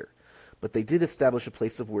clear, but they did establish a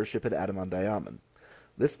place of worship at Adam-on-Diamond.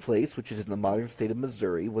 This place, which is in the modern state of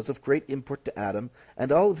Missouri, was of great import to Adam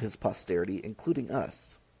and all of his posterity, including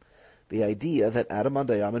us. The idea that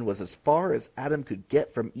Adam-on-Diamond was as far as Adam could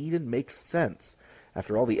get from Eden makes sense.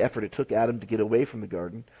 After all the effort it took Adam to get away from the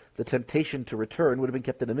garden, the temptation to return would have been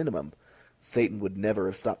kept at a minimum. Satan would never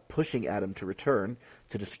have stopped pushing Adam to return,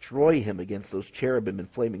 to destroy him against those cherubim and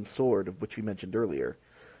flaming sword of which we mentioned earlier.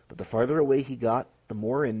 But the farther away he got, the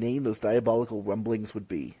more inane those diabolical rumblings would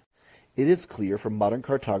be. It is clear from modern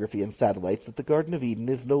cartography and satellites that the Garden of Eden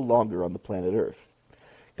is no longer on the planet Earth.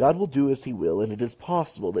 God will do as he will, and it is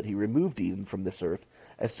possible that he removed Eden from this earth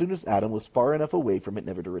as soon as Adam was far enough away from it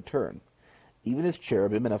never to return. Even as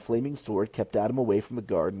cherubim and a flaming sword kept Adam away from the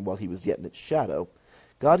garden while he was yet in its shadow,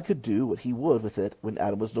 God could do what he would with it when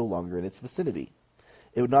Adam was no longer in its vicinity.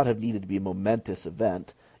 It would not have needed to be a momentous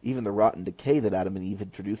event. Even the rotten decay that Adam and Eve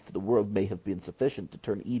introduced to the world may have been sufficient to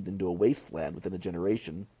turn Eden into a wasteland within a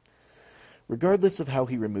generation. Regardless of how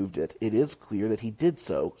he removed it, it is clear that he did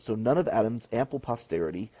so none of Adam's ample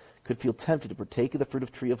posterity could feel tempted to partake of the fruit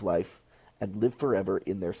of tree of life and live forever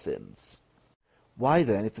in their sins. Why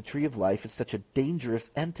then, if the tree of life is such a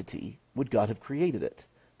dangerous entity, would God have created it?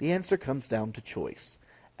 The answer comes down to choice.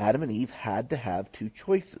 Adam and Eve had to have two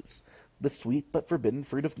choices, the sweet but forbidden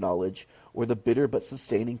fruit of knowledge, or the bitter but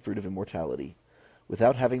sustaining fruit of immortality.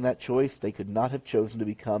 Without having that choice, they could not have chosen to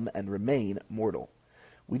become and remain mortal.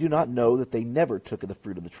 We do not know that they never took of the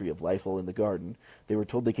fruit of the tree of life while in the garden. They were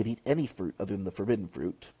told they could eat any fruit other than the forbidden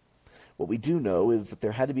fruit. What we do know is that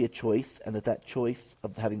there had to be a choice, and that choice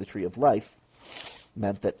of having the tree of life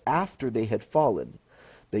meant that after they had fallen,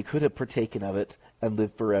 they could have partaken of it and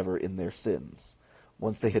lived forever in their sins.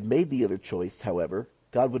 Once they had made the other choice, however,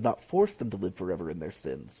 God would not force them to live forever in their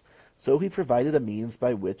sins, so he provided a means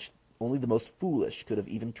by which only the most foolish could have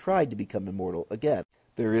even tried to become immortal again.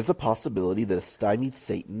 There is a possibility that a stymied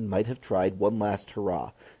Satan might have tried one last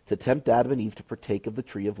hurrah to tempt Adam and Eve to partake of the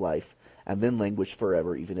tree of life, and then languish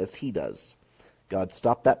forever even as he does. God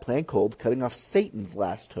stopped that plan cold, cutting off Satan's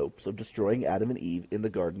last hopes of destroying Adam and Eve in the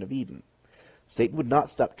Garden of Eden. Satan would not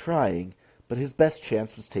stop trying, but his best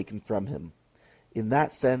chance was taken from him. In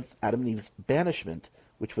that sense, Adam and Eve's banishment,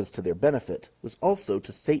 which was to their benefit, was also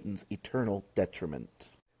to Satan's eternal detriment.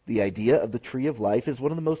 The idea of the tree of life is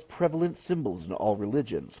one of the most prevalent symbols in all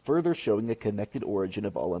religions, further showing a connected origin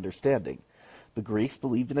of all understanding. The Greeks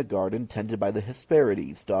believed in a garden tended by the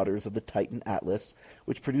Hesperides, daughters of the Titan Atlas,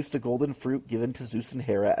 which produced a golden fruit given to Zeus and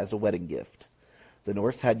Hera as a wedding gift. The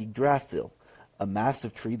Norse had Yggdrasil, a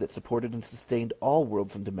massive tree that supported and sustained all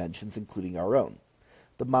worlds and dimensions, including our own.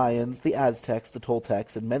 The Mayans, the Aztecs, the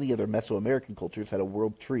Toltecs, and many other Mesoamerican cultures had a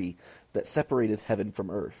world tree that separated heaven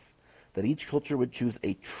from earth. That each culture would choose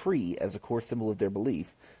a tree as a core symbol of their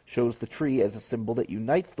belief shows the tree as a symbol that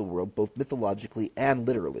unites the world both mythologically and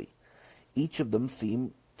literally. Each of them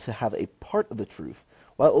seem to have a part of the truth,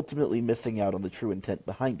 while ultimately missing out on the true intent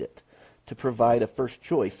behind it, to provide a first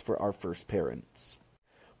choice for our first parents.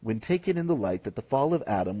 When taken in the light that the fall of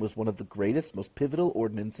Adam was one of the greatest, most pivotal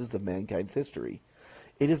ordinances of mankind's history,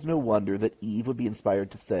 it is no wonder that Eve would be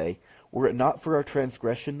inspired to say, "Were it not for our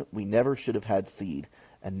transgression, we never should have had seed,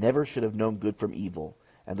 and never should have known good from evil,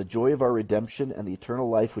 and the joy of our redemption and the eternal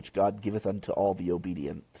life which God giveth unto all the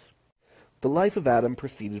obedient." The life of Adam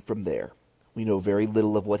proceeded from there. We know very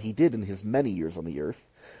little of what he did in his many years on the earth.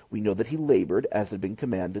 We know that he labored, as had been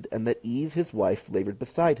commanded, and that Eve, his wife, labored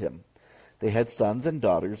beside him. They had sons and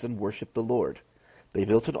daughters, and worshipped the Lord. They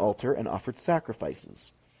built an altar and offered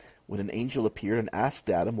sacrifices. When an angel appeared and asked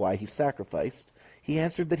Adam why he sacrificed, he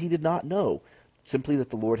answered that he did not know, simply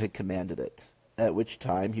that the Lord had commanded it, at which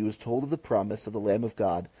time he was told of the promise of the Lamb of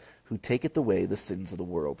God, who taketh away the sins of the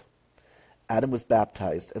world. Adam was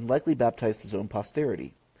baptized, and likely baptized his own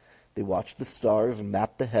posterity. They watched the stars and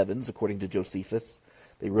mapped the heavens, according to Josephus.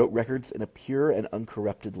 They wrote records in a pure and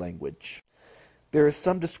uncorrupted language. There is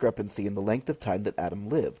some discrepancy in the length of time that Adam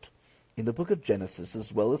lived. In the book of Genesis,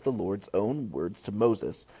 as well as the Lord's own words to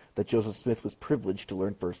Moses that Joseph Smith was privileged to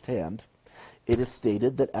learn firsthand, it is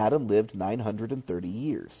stated that Adam lived 930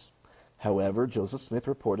 years. However, Joseph Smith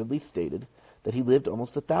reportedly stated that he lived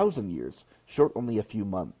almost 1,000 years, short only a few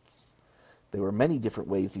months. There are many different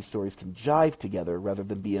ways these stories can jive together rather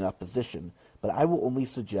than be in opposition, but I will only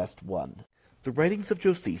suggest one. The writings of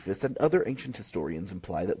Josephus and other ancient historians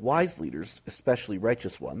imply that wise leaders, especially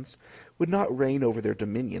righteous ones, would not reign over their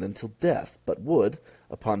dominion until death, but would,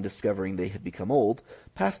 upon discovering they had become old,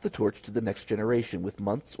 pass the torch to the next generation with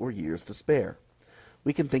months or years to spare.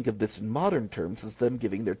 We can think of this in modern terms as them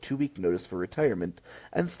giving their 2-week notice for retirement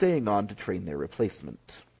and staying on to train their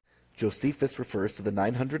replacement. Josephus refers to the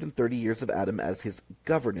 930 years of Adam as his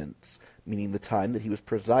governance, meaning the time that he was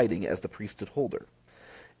presiding as the priesthood holder.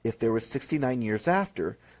 If there was 69 years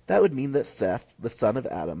after, that would mean that Seth, the son of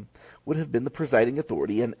Adam, would have been the presiding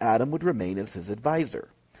authority, and Adam would remain as his advisor.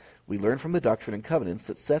 We learn from the Doctrine and Covenants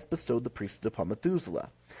that Seth bestowed the priesthood upon Methuselah,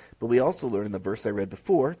 but we also learn in the verse I read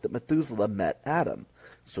before that Methuselah met Adam,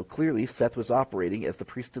 so clearly Seth was operating as the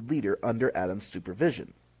priesthood leader under Adam's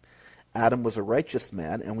supervision. Adam was a righteous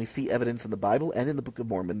man, and we see evidence in the Bible and in the Book of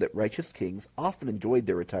Mormon that righteous kings often enjoyed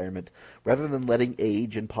their retirement rather than letting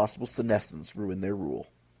age and possible senescence ruin their rule.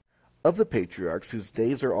 Of the patriarchs, whose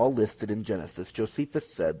days are all listed in Genesis,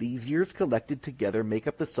 Josephus said, "These years collected together make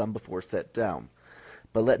up the sum before set down.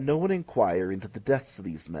 But let no one inquire into the deaths of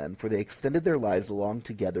these men, for they extended their lives along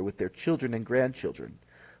together with their children and grandchildren.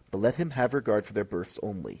 But let him have regard for their births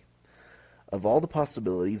only." Of all the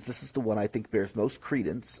possibilities, this is the one I think bears most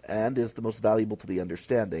credence and is the most valuable to the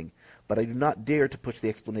understanding, but I do not dare to push the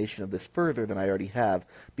explanation of this further than I already have,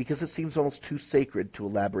 because it seems almost too sacred to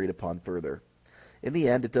elaborate upon further. In the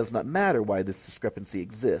end, it does not matter why this discrepancy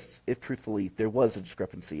exists, if truthfully there was a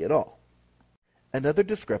discrepancy at all. Another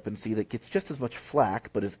discrepancy that gets just as much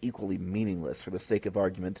flack, but is equally meaningless for the sake of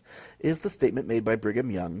argument, is the statement made by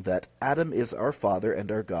Brigham Young that Adam is our father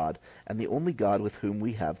and our God, and the only God with whom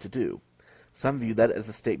we have to do. Some view that as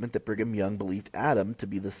a statement that Brigham Young believed Adam to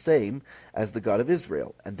be the same as the God of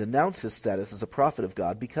Israel, and denounce his status as a prophet of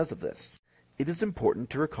God because of this. It is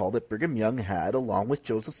important to recall that Brigham Young had, along with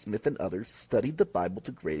Joseph Smith and others, studied the Bible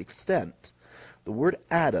to great extent. The word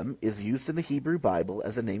Adam is used in the Hebrew Bible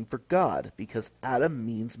as a name for God, because Adam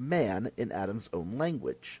means man in Adam's own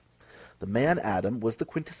language. The man Adam was the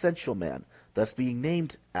quintessential man, thus being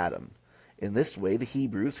named Adam. In this way, the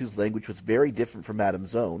Hebrews, whose language was very different from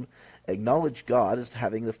Adam's own, acknowledged God as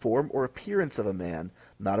having the form or appearance of a man,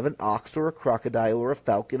 not of an ox or a crocodile or a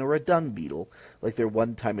falcon or a dung beetle, like their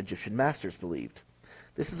one-time Egyptian masters believed.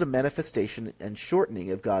 This is a manifestation and shortening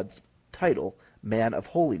of God's title, Man of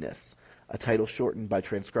Holiness, a title shortened by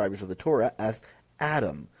transcribers of the Torah as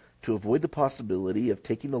Adam, to avoid the possibility of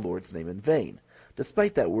taking the Lord's name in vain,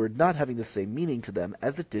 despite that word not having the same meaning to them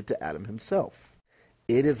as it did to Adam himself.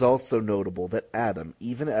 It is also notable that Adam,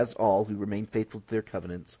 even as all who remain faithful to their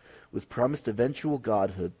covenants, was promised eventual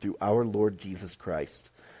godhood through our Lord Jesus Christ.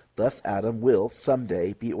 Thus Adam will,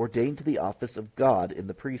 someday, be ordained to the office of God in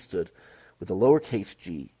the priesthood, with a lowercase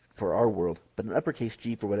g for our world, but an uppercase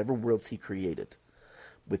G for whatever worlds he created,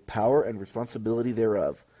 with power and responsibility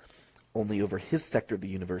thereof, only over his sector of the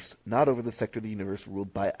universe, not over the sector of the universe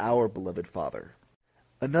ruled by our beloved Father.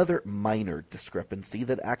 Another minor discrepancy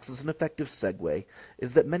that acts as an effective segue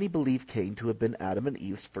is that many believe Cain to have been Adam and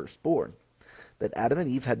Eve's firstborn. That Adam and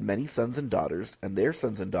Eve had many sons and daughters, and their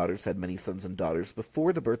sons and daughters had many sons and daughters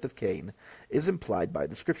before the birth of Cain, is implied by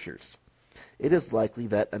the Scriptures. It is likely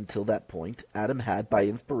that, until that point, Adam had, by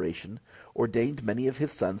inspiration, ordained many of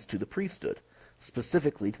his sons to the priesthood,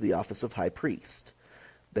 specifically to the office of high priest.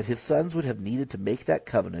 That his sons would have needed to make that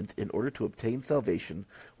covenant in order to obtain salvation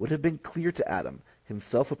would have been clear to Adam,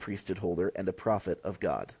 himself a priesthood holder and a prophet of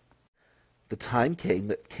God. The time came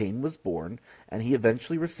that Cain was born, and he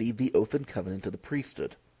eventually received the oath and covenant of the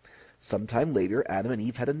priesthood. Sometime later, Adam and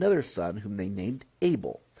Eve had another son whom they named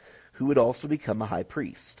Abel, who would also become a high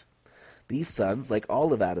priest. These sons, like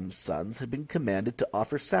all of Adam's sons, had been commanded to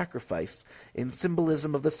offer sacrifice in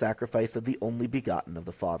symbolism of the sacrifice of the only begotten of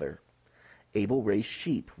the Father. Abel raised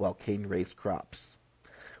sheep, while Cain raised crops.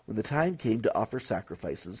 When the time came to offer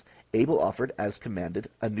sacrifices, Abel offered, as commanded,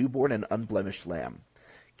 a newborn and unblemished lamb.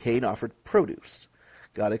 Cain offered produce.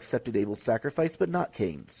 God accepted Abel's sacrifice, but not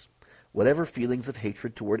Cain's. Whatever feelings of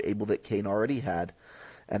hatred toward Abel that Cain already had,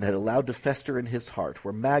 and had allowed to fester in his heart,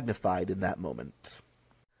 were magnified in that moment.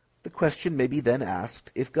 The question may be then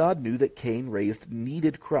asked, if God knew that Cain raised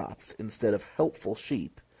needed crops instead of helpful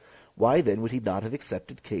sheep, why then would he not have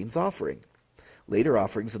accepted Cain's offering? Later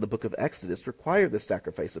offerings in the book of Exodus require the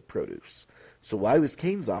sacrifice of produce, so why was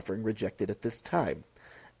Cain's offering rejected at this time?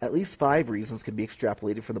 At least 5 reasons can be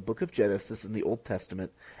extrapolated from the book of Genesis in the Old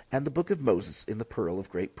Testament and the book of Moses in the Pearl of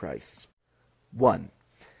Great Price. 1.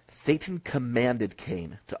 Satan commanded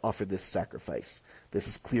Cain to offer this sacrifice. This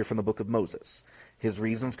is clear from the book of Moses. His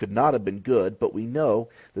reasons could not have been good, but we know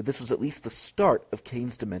that this was at least the start of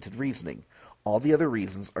Cain's demented reasoning. All the other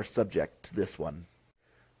reasons are subject to this one.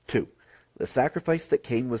 2. The sacrifice that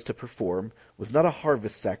Cain was to perform was not a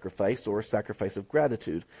harvest sacrifice or a sacrifice of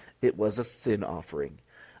gratitude. It was a sin offering.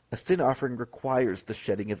 A sin offering requires the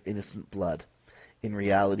shedding of innocent blood. In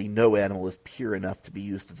reality, no animal is pure enough to be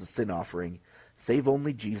used as a sin offering, save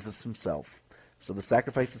only Jesus himself. So the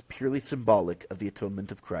sacrifice is purely symbolic of the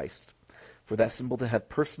atonement of Christ. For that symbol to have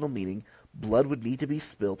personal meaning, blood would need to be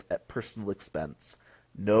spilt at personal expense.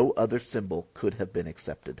 No other symbol could have been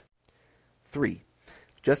accepted. 3.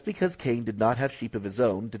 Just because Cain did not have sheep of his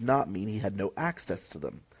own did not mean he had no access to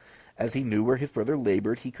them. As he knew where his brother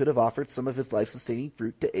labored, he could have offered some of his life-sustaining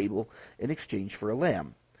fruit to Abel in exchange for a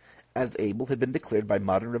lamb. As Abel had been declared by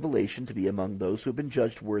modern revelation to be among those who had been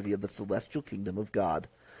judged worthy of the celestial kingdom of God,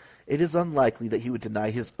 it is unlikely that he would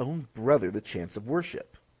deny his own brother the chance of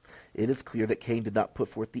worship. It is clear that Cain did not put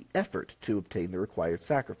forth the effort to obtain the required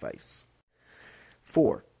sacrifice.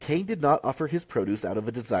 4. Cain did not offer his produce out of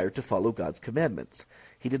a desire to follow God's commandments.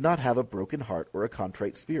 He did not have a broken heart or a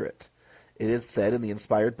contrite spirit. It is said in the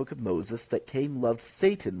inspired book of Moses that Cain loved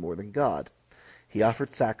Satan more than God. He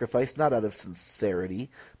offered sacrifice not out of sincerity,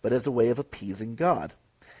 but as a way of appeasing God.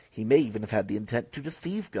 He may even have had the intent to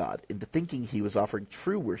deceive God into thinking he was offering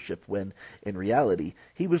true worship when, in reality,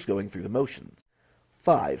 he was going through the motions.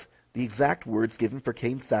 5. The exact words given for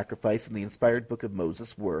Cain's sacrifice in the inspired book of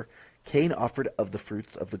Moses were, Cain offered of the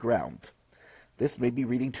fruits of the ground. This may be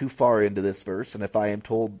reading too far into this verse, and if I am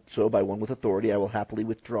told so by one with authority, I will happily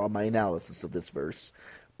withdraw my analysis of this verse.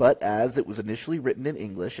 But as it was initially written in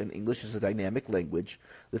English, and English is a dynamic language,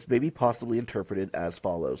 this may be possibly interpreted as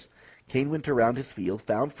follows. Cain went around his field,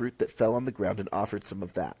 found fruit that fell on the ground, and offered some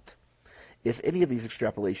of that. If any of these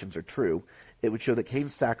extrapolations are true, it would show that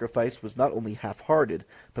Cain's sacrifice was not only half-hearted,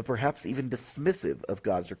 but perhaps even dismissive of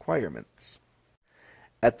God's requirements.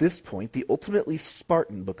 At this point, the ultimately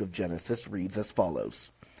Spartan book of Genesis reads as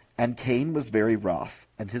follows. And Cain was very wroth,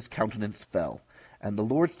 and his countenance fell. And the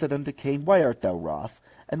Lord said unto Cain, Why art thou wroth?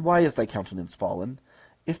 And why is thy countenance fallen?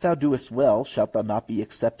 If thou doest well, shalt thou not be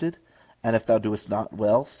accepted? And if thou doest not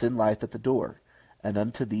well, sin lieth at the door. And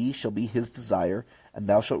unto thee shall be his desire, and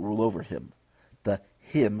thou shalt rule over him. The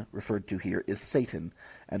him referred to here is Satan,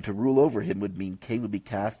 and to rule over him would mean Cain would be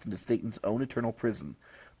cast into Satan's own eternal prison,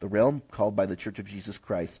 the realm called by the Church of Jesus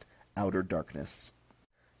Christ outer darkness.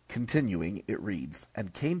 Continuing, it reads,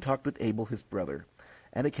 And Cain talked with Abel his brother.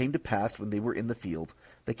 And it came to pass, when they were in the field,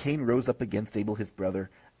 that Cain rose up against Abel his brother,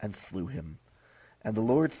 and slew him. And the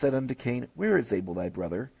Lord said unto Cain, Where is Abel thy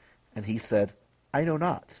brother? And he said, I know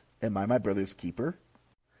not. Am I my brother's keeper?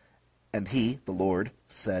 And he, the Lord,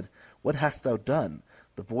 said, What hast thou done?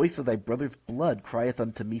 The voice of thy brother's blood crieth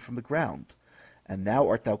unto me from the ground. And now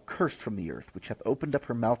art thou cursed from the earth, which hath opened up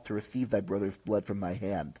her mouth to receive thy brother's blood from thy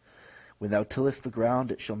hand. When thou tillest the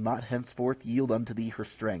ground, it shall not henceforth yield unto thee her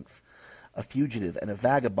strength. A fugitive and a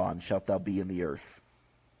vagabond shalt thou be in the earth.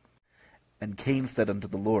 And Cain said unto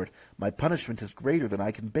the Lord, My punishment is greater than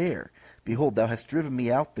I can bear. Behold, thou hast driven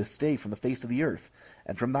me out this day from the face of the earth,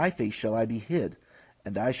 and from thy face shall I be hid,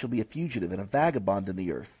 and I shall be a fugitive and a vagabond in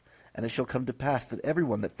the earth. And it shall come to pass that every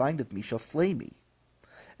one that findeth me shall slay me.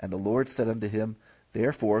 And the Lord said unto him,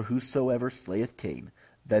 Therefore whosoever slayeth Cain,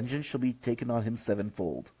 vengeance shall be taken on him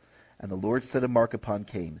sevenfold. And the Lord set a mark upon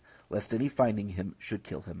Cain, lest any finding him should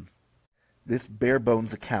kill him. This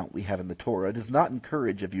bare-bones account we have in the Torah does not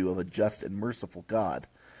encourage a view of a just and merciful God.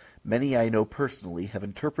 Many I know personally have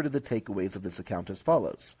interpreted the takeaways of this account as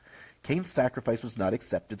follows. Cain's sacrifice was not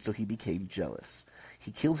accepted, so he became jealous.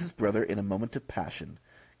 He killed his brother in a moment of passion.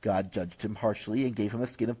 God judged him harshly and gave him a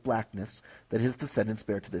skin of blackness that his descendants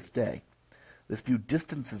bear to this day. This view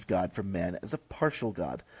distances God from man as a partial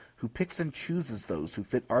God who picks and chooses those who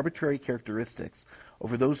fit arbitrary characteristics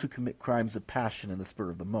over those who commit crimes of passion in the spur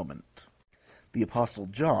of the moment. The Apostle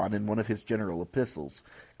John, in one of his general epistles,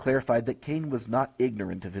 clarified that Cain was not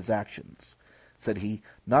ignorant of his actions. Said he,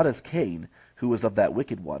 Not as Cain, who was of that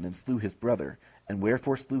wicked one, and slew his brother. And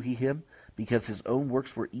wherefore slew he him? Because his own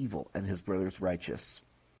works were evil, and his brother's righteous.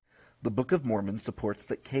 The Book of Mormon supports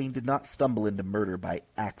that Cain did not stumble into murder by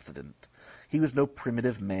accident. He was no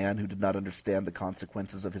primitive man who did not understand the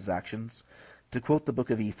consequences of his actions. To quote the Book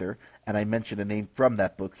of Ether, and I mention a name from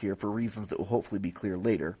that book here for reasons that will hopefully be clear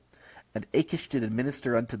later, And Achish did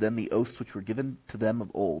administer unto them the oaths which were given to them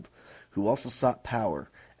of old, who also sought power,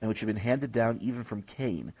 and which had been handed down even from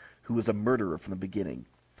Cain, who was a murderer from the beginning.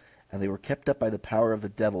 And they were kept up by the power of the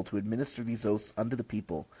devil to administer these oaths unto the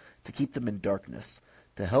people, to keep them in darkness,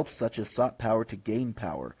 to help such as sought power to gain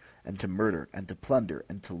power, and to murder, and to plunder,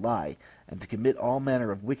 and to lie, and to commit all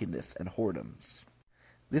manner of wickedness and whoredoms.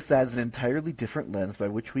 This adds an entirely different lens by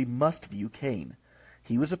which we must view Cain.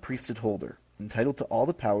 He was a priesthood holder, entitled to all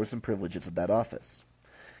the powers and privileges of that office.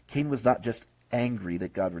 Cain was not just angry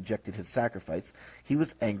that God rejected his sacrifice, he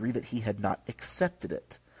was angry that he had not accepted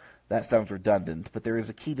it. That sounds redundant, but there is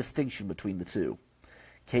a key distinction between the two.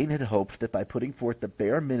 Cain had hoped that by putting forth the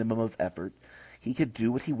bare minimum of effort, he could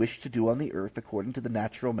do what he wished to do on the earth according to the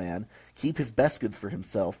natural man, keep his best goods for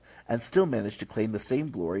himself, and still manage to claim the same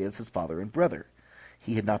glory as his father and brother.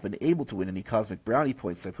 He had not been able to win any cosmic brownie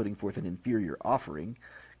points by putting forth an inferior offering.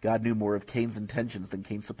 God knew more of Cain's intentions than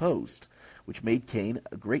Cain supposed, which made Cain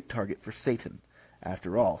a great target for Satan.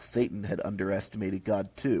 After all, Satan had underestimated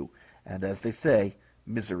God too, and as they say,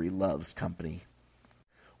 misery loves company.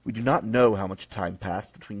 We do not know how much time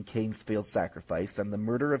passed between Cain's failed sacrifice and the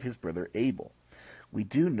murder of his brother Abel. We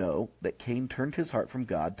do know that Cain turned his heart from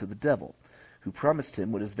God to the devil, who promised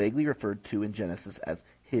him what is vaguely referred to in Genesis as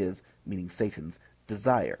his, meaning Satan's,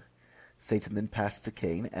 desire. Satan then passed to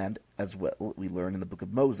Cain, and, as well we learn in the book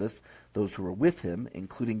of Moses, those who were with him,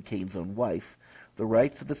 including Cain's own wife, the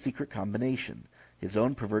rites of the secret combination, his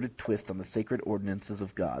own perverted twist on the sacred ordinances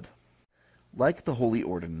of God. Like the holy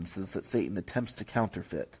ordinances that Satan attempts to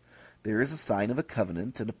counterfeit, there is a sign of a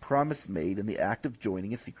covenant and a promise made in the act of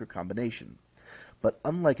joining a secret combination. But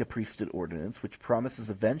unlike a priesthood ordinance, which promises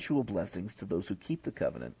eventual blessings to those who keep the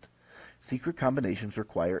covenant, secret combinations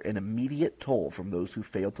require an immediate toll from those who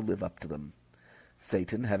fail to live up to them.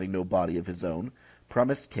 Satan, having no body of his own,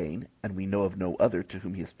 promised Cain, and we know of no other to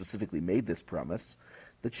whom he has specifically made this promise,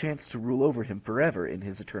 the chance to rule over him forever in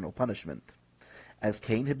his eternal punishment. As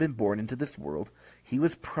Cain had been born into this world, he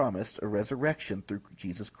was promised a resurrection through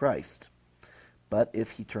Jesus Christ. But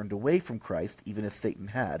if he turned away from Christ, even as Satan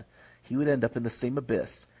had, he would end up in the same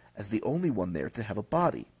abyss, as the only one there to have a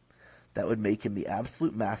body. That would make him the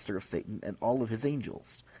absolute master of Satan and all of his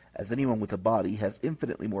angels, as anyone with a body has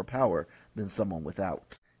infinitely more power than someone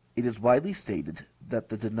without. It is widely stated that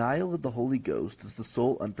the denial of the Holy Ghost is the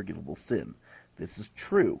sole unforgivable sin. This is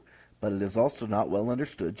true, but it is also not well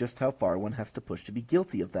understood just how far one has to push to be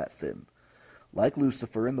guilty of that sin. Like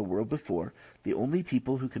Lucifer in the world before, the only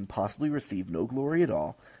people who can possibly receive no glory at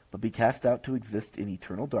all, but be cast out to exist in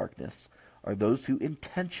eternal darkness, are those who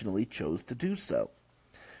intentionally chose to do so.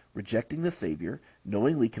 Rejecting the Savior,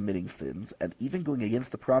 knowingly committing sins, and even going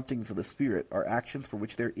against the promptings of the Spirit are actions for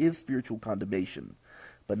which there is spiritual condemnation,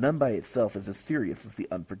 but none by itself is as serious as the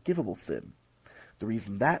unforgivable sin. The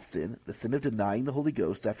reason that sin, the sin of denying the Holy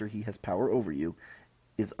Ghost after he has power over you,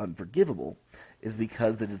 is unforgivable, is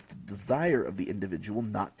because it is the desire of the individual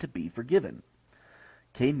not to be forgiven.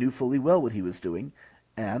 Cain knew fully well what he was doing,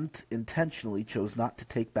 and intentionally chose not to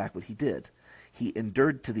take back what he did. He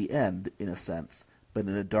endured to the end, in a sense, but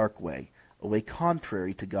in a dark way, a way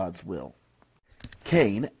contrary to God's will.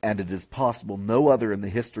 Cain, and it is possible no other in the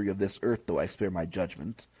history of this earth, though I spare my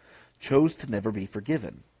judgment, chose to never be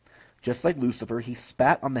forgiven. Just like Lucifer, he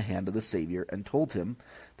spat on the hand of the Savior and told him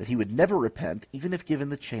that he would never repent even if given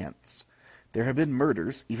the chance. There have been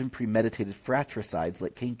murders, even premeditated fratricides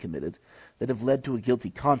like Cain committed, that have led to a guilty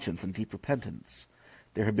conscience and deep repentance.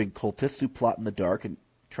 There have been cultists who plot in the dark and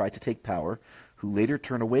try to take power, who later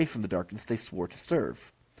turn away from the darkness they swore to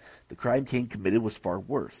serve. The crime Cain committed was far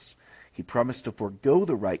worse. He promised to forego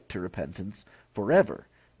the right to repentance forever,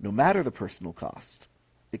 no matter the personal cost.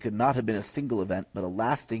 It could not have been a single event, but a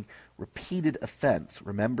lasting, repeated offense,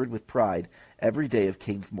 remembered with pride every day of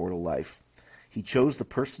Cain's mortal life. He chose the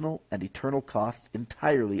personal and eternal cost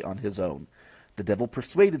entirely on his own. The devil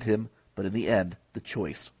persuaded him, but in the end, the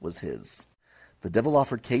choice was his. The devil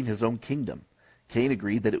offered Cain his own kingdom. Cain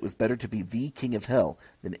agreed that it was better to be the king of hell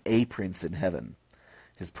than a prince in heaven.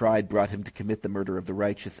 His pride brought him to commit the murder of the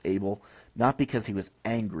righteous Abel, not because he was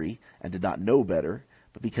angry and did not know better,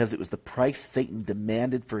 but because it was the price Satan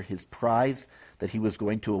demanded for his prize that he was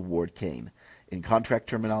going to award Cain. In contract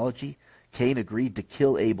terminology, Cain agreed to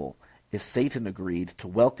kill Abel if Satan agreed to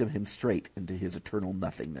welcome him straight into his eternal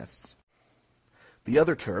nothingness. The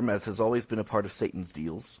other term, as has always been a part of Satan's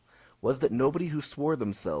deals, was that nobody who swore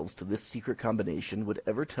themselves to this secret combination would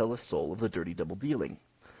ever tell a soul of the dirty double-dealing.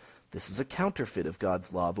 This is a counterfeit of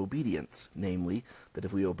God's law of obedience, namely, that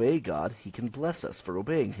if we obey God, he can bless us for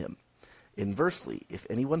obeying him. Inversely, if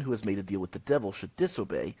anyone who has made a deal with the devil should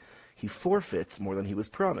disobey, he forfeits more than he was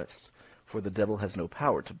promised, for the devil has no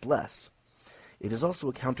power to bless. It is also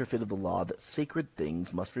a counterfeit of the law that sacred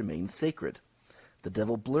things must remain sacred. The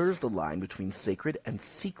devil blurs the line between sacred and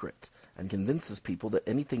secret, and convinces people that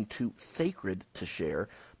anything too sacred to share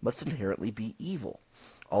must inherently be evil,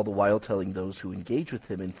 all the while telling those who engage with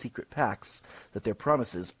him in secret pacts that their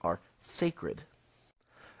promises are sacred.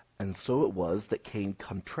 And so it was that Cain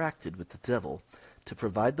contracted with the devil to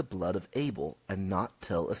provide the blood of Abel and not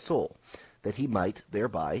tell a soul, that he might,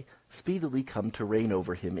 thereby, speedily come to reign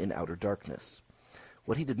over him in outer darkness.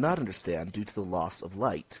 What he did not understand, due to the loss of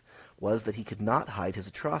light, was that he could not hide his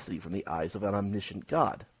atrocity from the eyes of an omniscient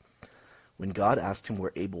God. When God asked him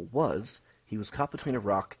where Abel was, he was caught between a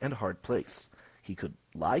rock and a hard place. He could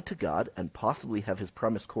lie to God and possibly have his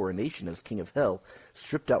promised coronation as king of hell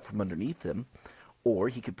stripped out from underneath him, or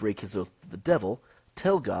he could break his oath to the devil,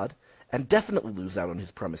 tell God, and definitely lose out on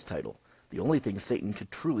his promised title, the only thing Satan could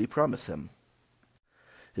truly promise him.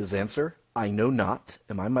 His answer, "I know not,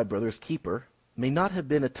 am I my brother's keeper?" may not have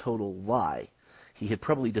been a total lie. He had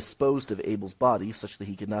probably disposed of Abel's body such that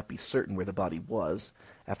he could not be certain where the body was.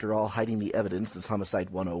 After all, hiding the evidence is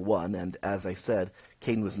homicide 101, and as I said,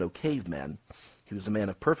 Cain was no caveman. He was a man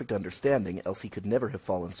of perfect understanding, else he could never have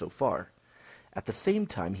fallen so far. At the same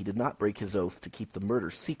time, he did not break his oath to keep the murder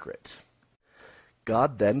secret.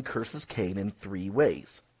 God then curses Cain in 3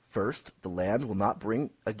 ways. First, the land will not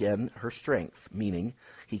bring again her strength, meaning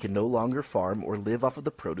he can no longer farm or live off of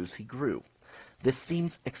the produce he grew. This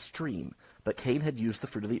seems extreme, but Cain had used the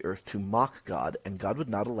fruit of the earth to mock God, and God would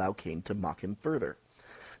not allow Cain to mock him further.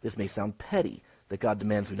 This may sound petty, that God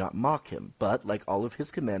demands we not mock him, but, like all of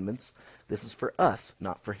his commandments, this is for us,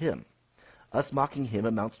 not for him. Us mocking him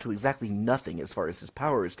amounts to exactly nothing as far as his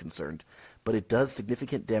power is concerned, but it does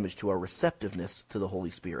significant damage to our receptiveness to the Holy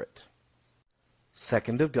Spirit.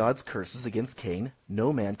 Second of God's curses against Cain,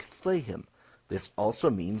 no man could slay him. This also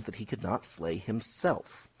means that he could not slay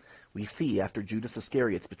himself. We see, after Judas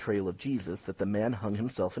Iscariot's betrayal of Jesus, that the man hung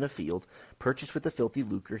himself in a field, purchased with the filthy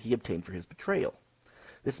lucre he obtained for his betrayal.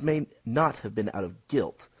 This may not have been out of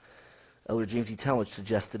guilt. Elder James E. Talmage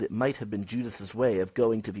suggests that it might have been Judas's way of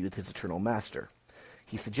going to be with his eternal master.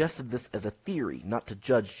 He suggested this as a theory, not to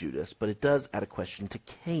judge Judas, but it does add a question to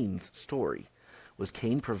Cain's story. Was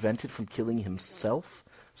Cain prevented from killing himself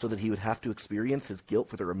so that he would have to experience his guilt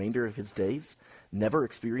for the remainder of his days, never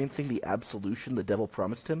experiencing the absolution the devil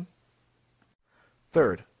promised him?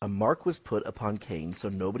 Third, a mark was put upon Cain so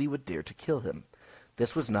nobody would dare to kill him.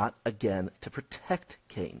 This was not, again, to protect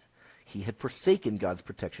Cain. He had forsaken God's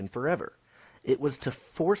protection forever. It was to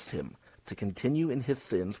force him to continue in his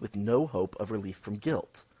sins with no hope of relief from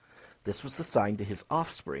guilt. This was the sign to his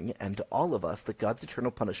offspring and to all of us that God's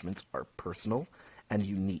eternal punishments are personal and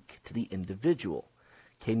unique to the individual.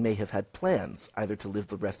 Cain may have had plans, either to live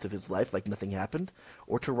the rest of his life like nothing happened,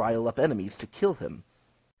 or to rile up enemies to kill him.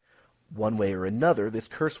 One way or another, this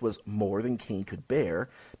curse was more than Cain could bear,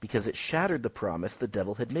 because it shattered the promise the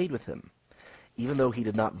devil had made with him. Even though he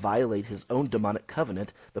did not violate his own demonic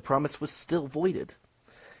covenant, the promise was still voided.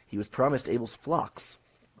 He was promised Abel's flocks,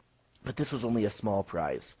 but this was only a small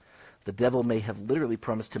prize. The devil may have literally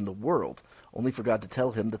promised him the world, only for God to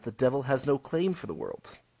tell him that the devil has no claim for the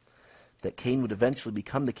world. That Cain would eventually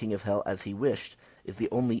become the king of hell as he wished is the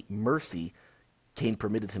only mercy Cain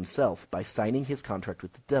permitted himself by signing his contract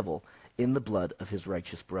with the devil in the blood of his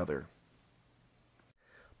righteous brother.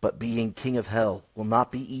 But being king of hell will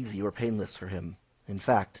not be easy or painless for him. In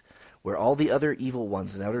fact, where all the other evil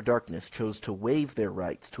ones in outer darkness chose to waive their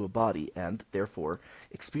rights to a body and, therefore,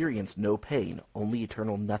 experience no pain, only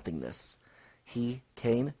eternal nothingness, he,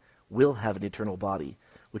 Cain, will have an eternal body,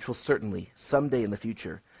 which will certainly, some day in the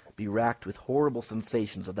future, be racked with horrible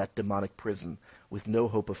sensations of that demonic prison, with no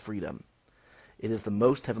hope of freedom. It is the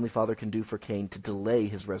most Heavenly Father can do for Cain to delay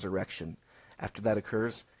his resurrection. After that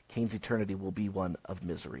occurs, Cain's eternity will be one of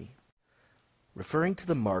misery. Referring to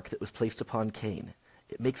the mark that was placed upon Cain,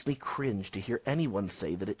 it makes me cringe to hear anyone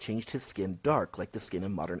say that it changed his skin dark like the skin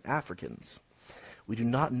of modern Africans. We do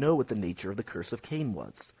not know what the nature of the curse of Cain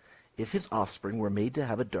was. If his offspring were made to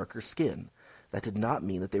have a darker skin, that did not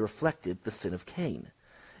mean that they reflected the sin of Cain.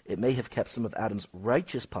 It may have kept some of Adam's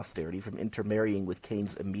righteous posterity from intermarrying with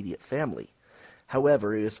Cain's immediate family.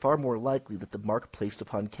 However, it is far more likely that the mark placed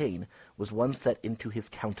upon Cain was one set into his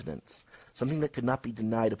countenance, something that could not be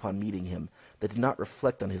denied upon meeting him, that did not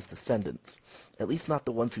reflect on his descendants, at least not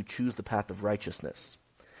the ones who choose the path of righteousness.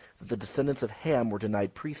 That the descendants of Ham were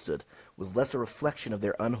denied priesthood was less a reflection of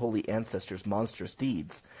their unholy ancestors' monstrous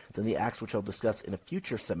deeds than the acts which I'll discuss in a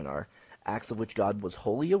future seminar, acts of which God was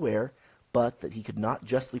wholly aware, but that he could not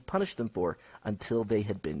justly punish them for until they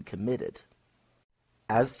had been committed.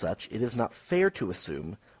 As such, it is not fair to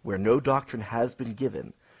assume, where no doctrine has been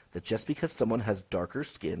given, that just because someone has darker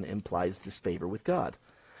skin implies disfavor with God.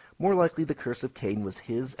 More likely the curse of Cain was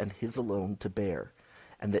his and his alone to bear,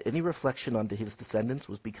 and that any reflection onto his descendants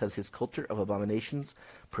was because his culture of abominations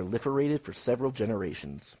proliferated for several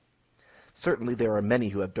generations. Certainly there are many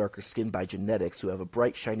who have darker skin by genetics who have a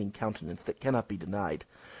bright shining countenance that cannot be denied,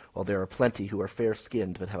 while there are plenty who are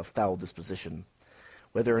fair-skinned but have a foul disposition.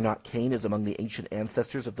 Whether or not Cain is among the ancient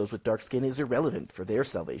ancestors of those with dark skin is irrelevant for their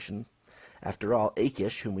salvation. After all,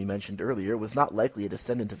 Achish, whom we mentioned earlier, was not likely a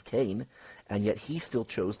descendant of Cain, and yet he still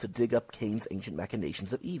chose to dig up Cain's ancient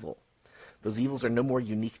machinations of evil. Those evils are no more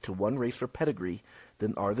unique to one race or pedigree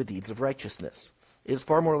than are the deeds of righteousness. It is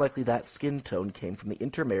far more likely that skin tone came from the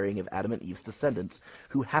intermarrying of Adam and Eve's descendants,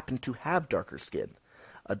 who happened to have darker skin,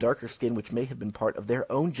 a darker skin which may have been part of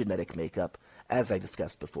their own genetic makeup, as I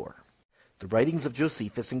discussed before. The writings of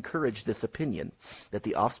Josephus encourage this opinion, that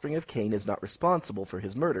the offspring of Cain is not responsible for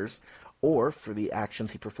his murders, or for the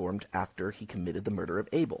actions he performed after he committed the murder of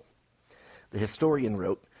Abel. The historian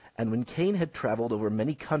wrote, "And when Cain had traveled over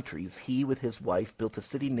many countries, he with his wife built a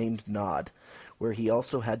city named Nod, where he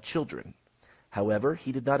also had children. However,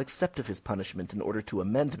 he did not accept of his punishment in order to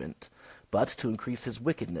amendment, but to increase his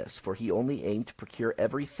wickedness, for he only aimed to procure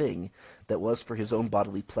everything that was for his own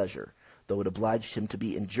bodily pleasure, though it obliged him to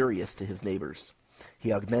be injurious to his neighbors.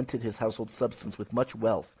 He augmented his household substance with much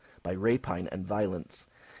wealth by rapine and violence.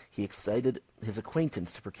 He excited his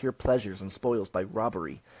acquaintance to procure pleasures and spoils by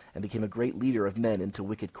robbery, and became a great leader of men into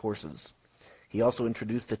wicked courses. He also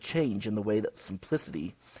introduced a change in the way of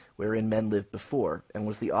simplicity wherein men lived before, and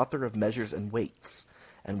was the author of measures and weights.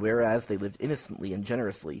 And whereas they lived innocently and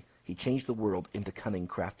generously, he changed the world into cunning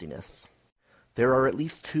craftiness." There are at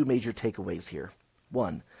least two major takeaways here.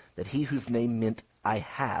 One, that he whose name meant "I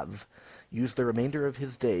have" used the remainder of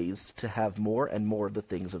his days to have more and more of the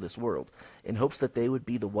things of this world, in hopes that they would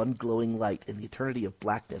be the one glowing light in the eternity of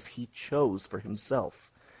blackness he chose for himself.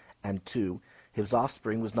 And two, his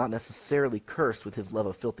offspring was not necessarily cursed with his love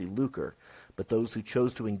of filthy lucre, but those who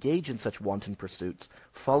chose to engage in such wanton pursuits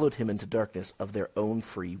followed him into darkness of their own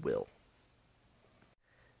free will.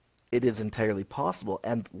 It is entirely possible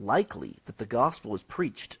and likely that the gospel was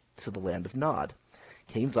preached to the land of Nod.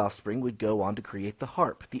 Cain's offspring would go on to create the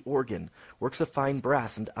harp, the organ, works of fine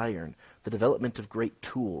brass and iron, the development of great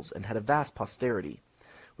tools, and had a vast posterity.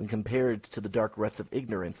 When compared to the dark ruts of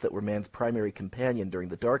ignorance that were man's primary companion during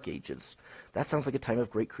the Dark Ages, that sounds like a time of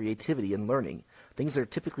great creativity and learning, things that are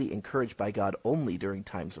typically encouraged by God only during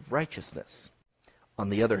times of righteousness. On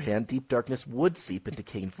the other hand, deep darkness would seep into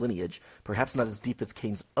Cain's lineage, perhaps not as deep as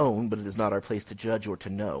Cain's own, but it is not our place to judge or to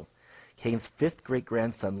know. Cain's fifth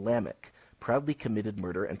great-grandson, Lamech, proudly committed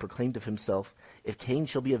murder and proclaimed of himself, "If Cain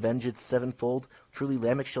shall be avenged sevenfold, truly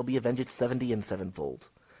Lamech shall be avenged 70 and sevenfold."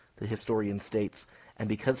 The historian states, "And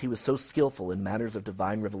because he was so skillful in matters of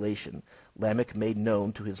divine revelation, Lamech made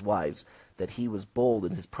known to his wives that he was bold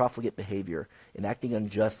in his profligate behavior, in acting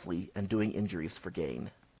unjustly and doing injuries for gain."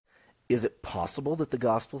 Is it possible that the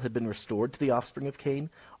gospel had been restored to the offspring of Cain,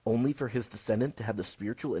 only for his descendant to have the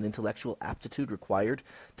spiritual and intellectual aptitude required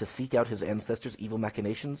to seek out his ancestors' evil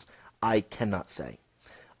machinations? I cannot say.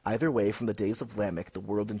 Either way, from the days of Lamech, the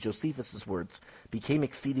world, in Josephus' words, became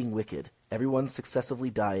exceeding wicked, everyone successively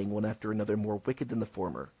dying, one after another, more wicked than the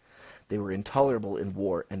former. They were intolerable in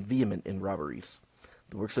war and vehement in robberies.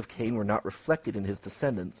 The works of Cain were not reflected in his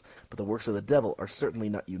descendants, but the works of the devil are certainly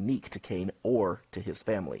not unique to Cain or to his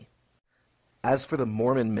family. As for the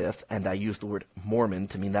Mormon myth, and I use the word Mormon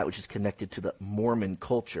to mean that which is connected to the Mormon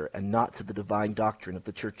culture and not to the divine doctrine of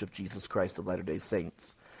the Church of Jesus Christ of Latter-day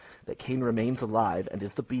Saints, that Cain remains alive and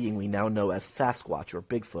is the being we now know as Sasquatch or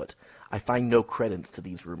Bigfoot, I find no credence to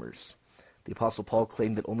these rumors. The Apostle Paul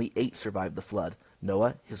claimed that only 8 survived the flood: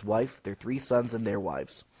 Noah, his wife, their 3 sons, and their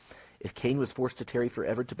wives. If Cain was forced to tarry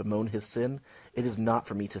forever to bemoan his sin, it is not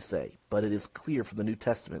for me to say, but it is clear from the New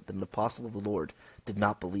Testament that an apostle of the Lord did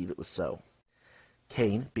not believe it was so.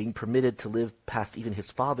 Cain, being permitted to live past even his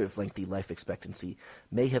father's lengthy life expectancy,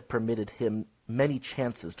 may have permitted him many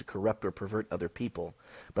chances to corrupt or pervert other people,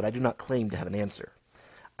 but I do not claim to have an answer.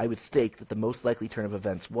 I would stake that the most likely turn of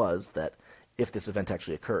events was that, if this event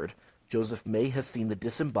actually occurred, Joseph may have seen the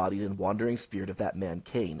disembodied and wandering spirit of that man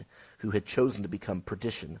Cain, who had chosen to become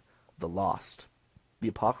perdition, the lost. The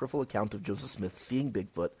apocryphal account of Joseph Smith seeing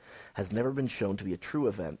Bigfoot has never been shown to be a true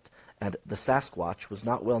event, and the Sasquatch was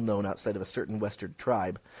not well known outside of a certain western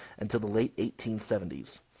tribe until the late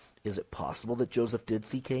 1870s. Is it possible that Joseph did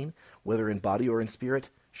see Cain, whether in body or in spirit?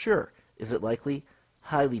 Sure. Is it likely?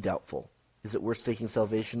 Highly doubtful. Is it worth staking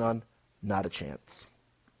salvation on? Not a chance.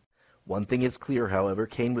 One thing is clear, however: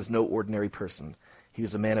 Cain was no ordinary person. He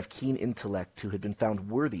was a man of keen intellect who had been found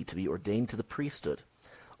worthy to be ordained to the priesthood.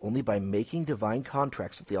 Only by making divine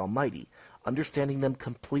contracts with the Almighty, understanding them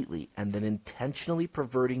completely, and then intentionally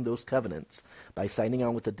perverting those covenants by signing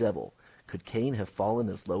on with the devil, could Cain have fallen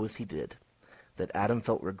as low as he did. That Adam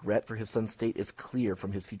felt regret for his son's state is clear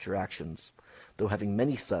from his future actions. Though having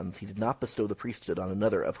many sons, he did not bestow the priesthood on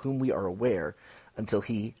another of whom we are aware until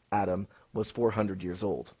he, Adam, was 400 years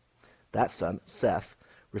old. That son, Seth,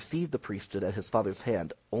 received the priesthood at his father's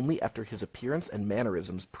hand only after his appearance and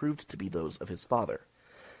mannerisms proved to be those of his father.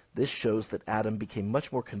 This shows that Adam became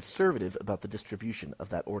much more conservative about the distribution of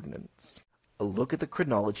that ordinance. A look at the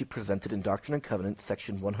chronology presented in Doctrine and Covenants,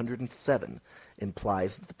 section 107,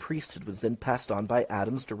 implies that the priesthood was then passed on by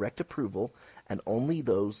Adam's direct approval, and only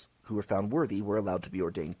those who were found worthy were allowed to be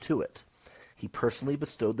ordained to it. He personally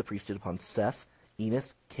bestowed the priesthood upon Seth,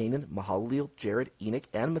 Enos, Canaan, Mahalalel, Jared, Enoch,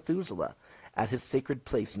 and Methuselah at his sacred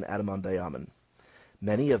place in Adam-on-Diamond.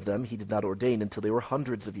 Many of them he did not ordain until they were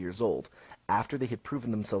hundreds of years old, after they had proven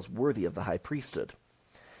themselves worthy of the high priesthood.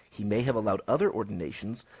 He may have allowed other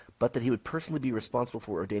ordinations, but that he would personally be responsible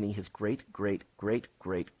for ordaining his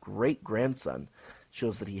great-great-great-great-great-grandson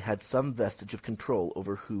shows that he had some vestige of control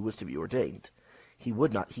over who was to be ordained. He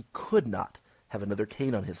could not have another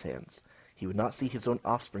Cain on his hands. He would not see his own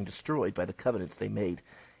offspring destroyed by the covenants they made,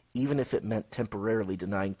 even if it meant temporarily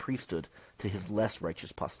denying priesthood to his less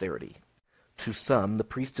righteous posterity. To some, the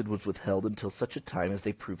priesthood was withheld until such a time as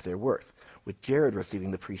they proved their worth, with Jared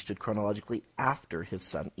receiving the priesthood chronologically after his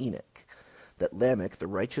son Enoch. That Lamech, the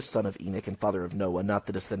righteous son of Enoch and father of Noah, not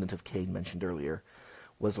the descendant of Cain mentioned earlier,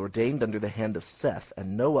 was ordained under the hand of Seth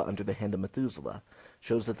and Noah under the hand of Methuselah,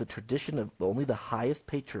 shows that the tradition of only the highest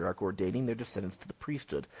patriarch ordaining their descendants to the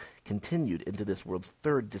priesthood continued into this world's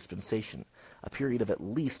 3rd dispensation, a period of at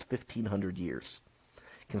least 1,500 years.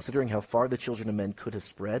 Considering how far the children of men could have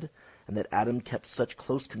spread, and that Adam kept such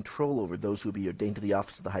close control over those who would be ordained to the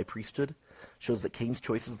office of the high priesthood, shows that Cain's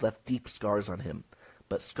choices left deep scars on him,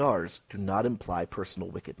 but scars do not imply personal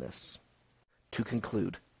wickedness. To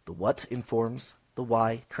conclude, the what informs, the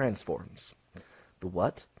why transforms. The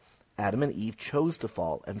what? Adam and Eve chose to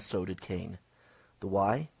fall, and so did Cain. The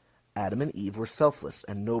why? Adam and Eve were selfless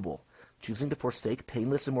and noble, choosing to forsake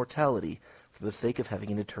painless immortality for the sake of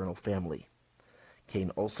having an eternal family. Cain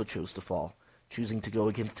also chose to fall, choosing to go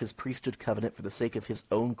against his priesthood covenant for the sake of his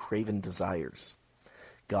own craven desires.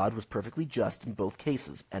 God was perfectly just in both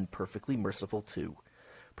cases, and perfectly merciful too,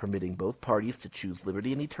 permitting both parties to choose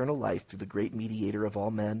liberty and eternal life through the great mediator of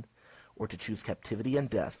all men, or to choose captivity and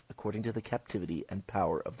death according to the captivity and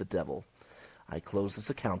power of the devil. I close this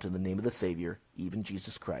account in the name of the Savior, even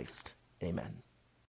Jesus Christ. Amen.